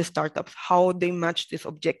also about the startups, how they match these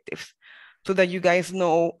objectives, so that you guys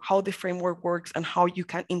know how the framework works and how you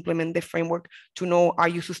can implement the framework to know, are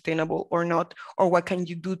you sustainable or not, or what can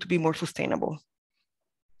you do to be more sustainable?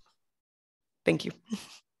 Thank you.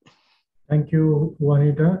 Thank you,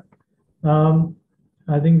 Juanita.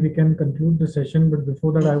 I think we can conclude the session, but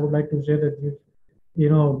before that, I would like to say that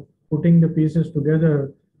we've, putting the pieces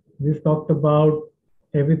together, we've talked about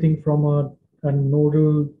everything from a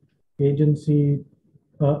nodal agency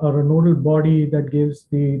or a nodal body that gives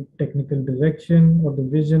the technical direction or the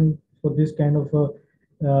vision for this kind of a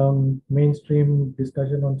mainstream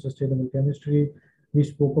discussion on sustainable chemistry. We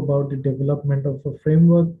spoke about the development of a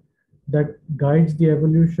framework that guides the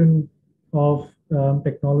evolution of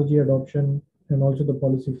technology adoption and also the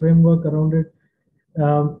policy framework around it.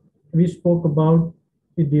 We spoke about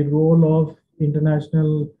the role of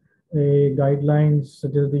international guidelines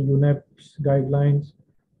such as the UNEP's guidelines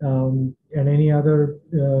and any other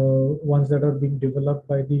ones that are being developed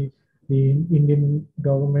by the Indian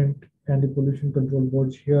government and the pollution control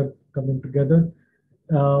boards here coming together.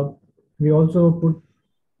 We also put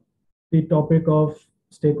the topic of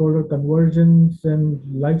stakeholder convergence and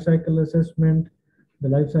life cycle assessment, the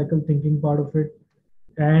life cycle thinking part of it,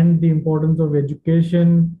 and the importance of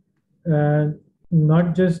education,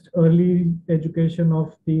 not just early education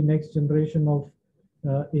of the next generation of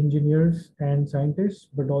engineers and scientists,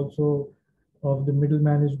 but also of the middle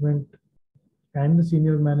management and the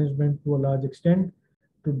senior management to a large extent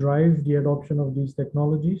to drive the adoption of these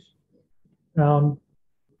technologies.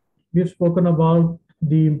 We've spoken about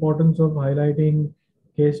the importance of highlighting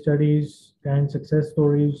case studies and success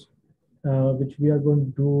stories, which we are going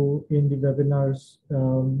to do in the webinars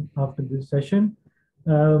after this session.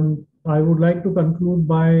 I would like to conclude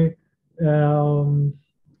by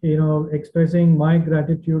expressing my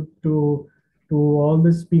gratitude to all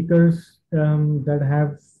the speakers that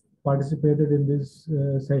have participated in this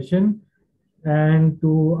session, and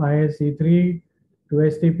to ISC3, to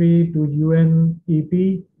STP, to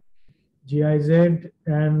UNEP, GIZ,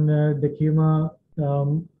 and DECIMA.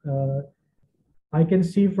 I can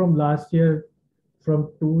see from last year,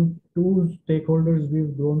 from two stakeholders,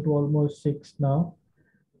 we've grown to almost 6 now.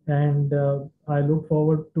 And I look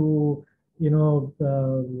forward to,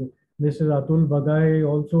 Mr. Atul Bagai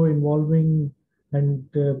also involving and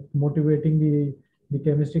motivating the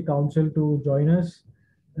Chemistry Council to join us.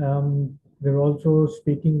 We're also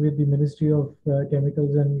speaking with the Ministry of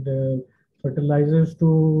Chemicals and Fertilizers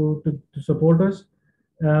to support us.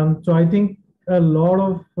 So I think a lot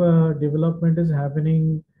of development is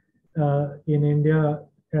happening in India,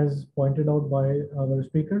 as pointed out by our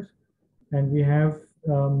speakers. And we have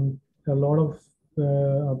a lot of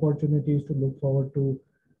opportunities to look forward to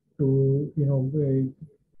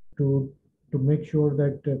to make sure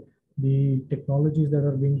that the technologies that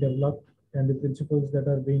are being developed and the principles that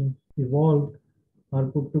are being evolved are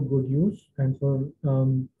put to good use, and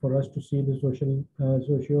for us to see the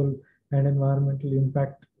social and environmental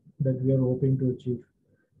impact that we are hoping to achieve.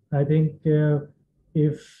 I think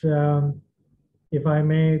if if I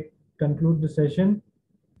may conclude the session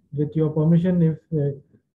with your permission, if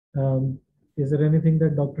is there anything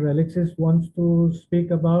that Dr. Alexis wants to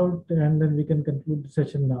speak about, and then we can conclude the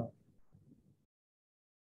session now.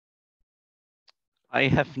 I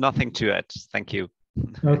have nothing to add. Thank you.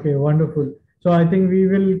 Okay, wonderful. So I think we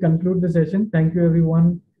will conclude the session. Thank you,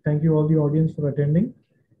 everyone. Thank you all the audience for attending.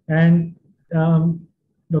 And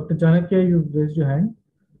Dr. Chanakya, you've raised your hand.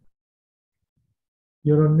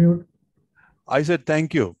 You're on mute. I said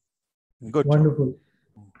thank you. Good. Wonderful. Job.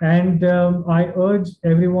 And I urge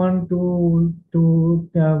everyone to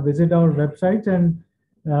visit our websites, and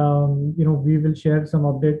we will share some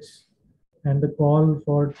updates and the call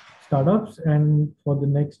for startups and for the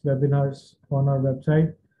next webinars on our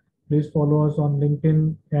website. Please follow us on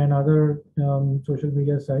LinkedIn and other social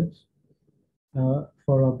media sites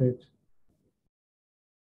for updates.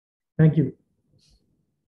 Thank you.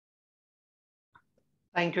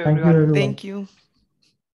 Thank you, everyone. Thank you, everyone. Thank you.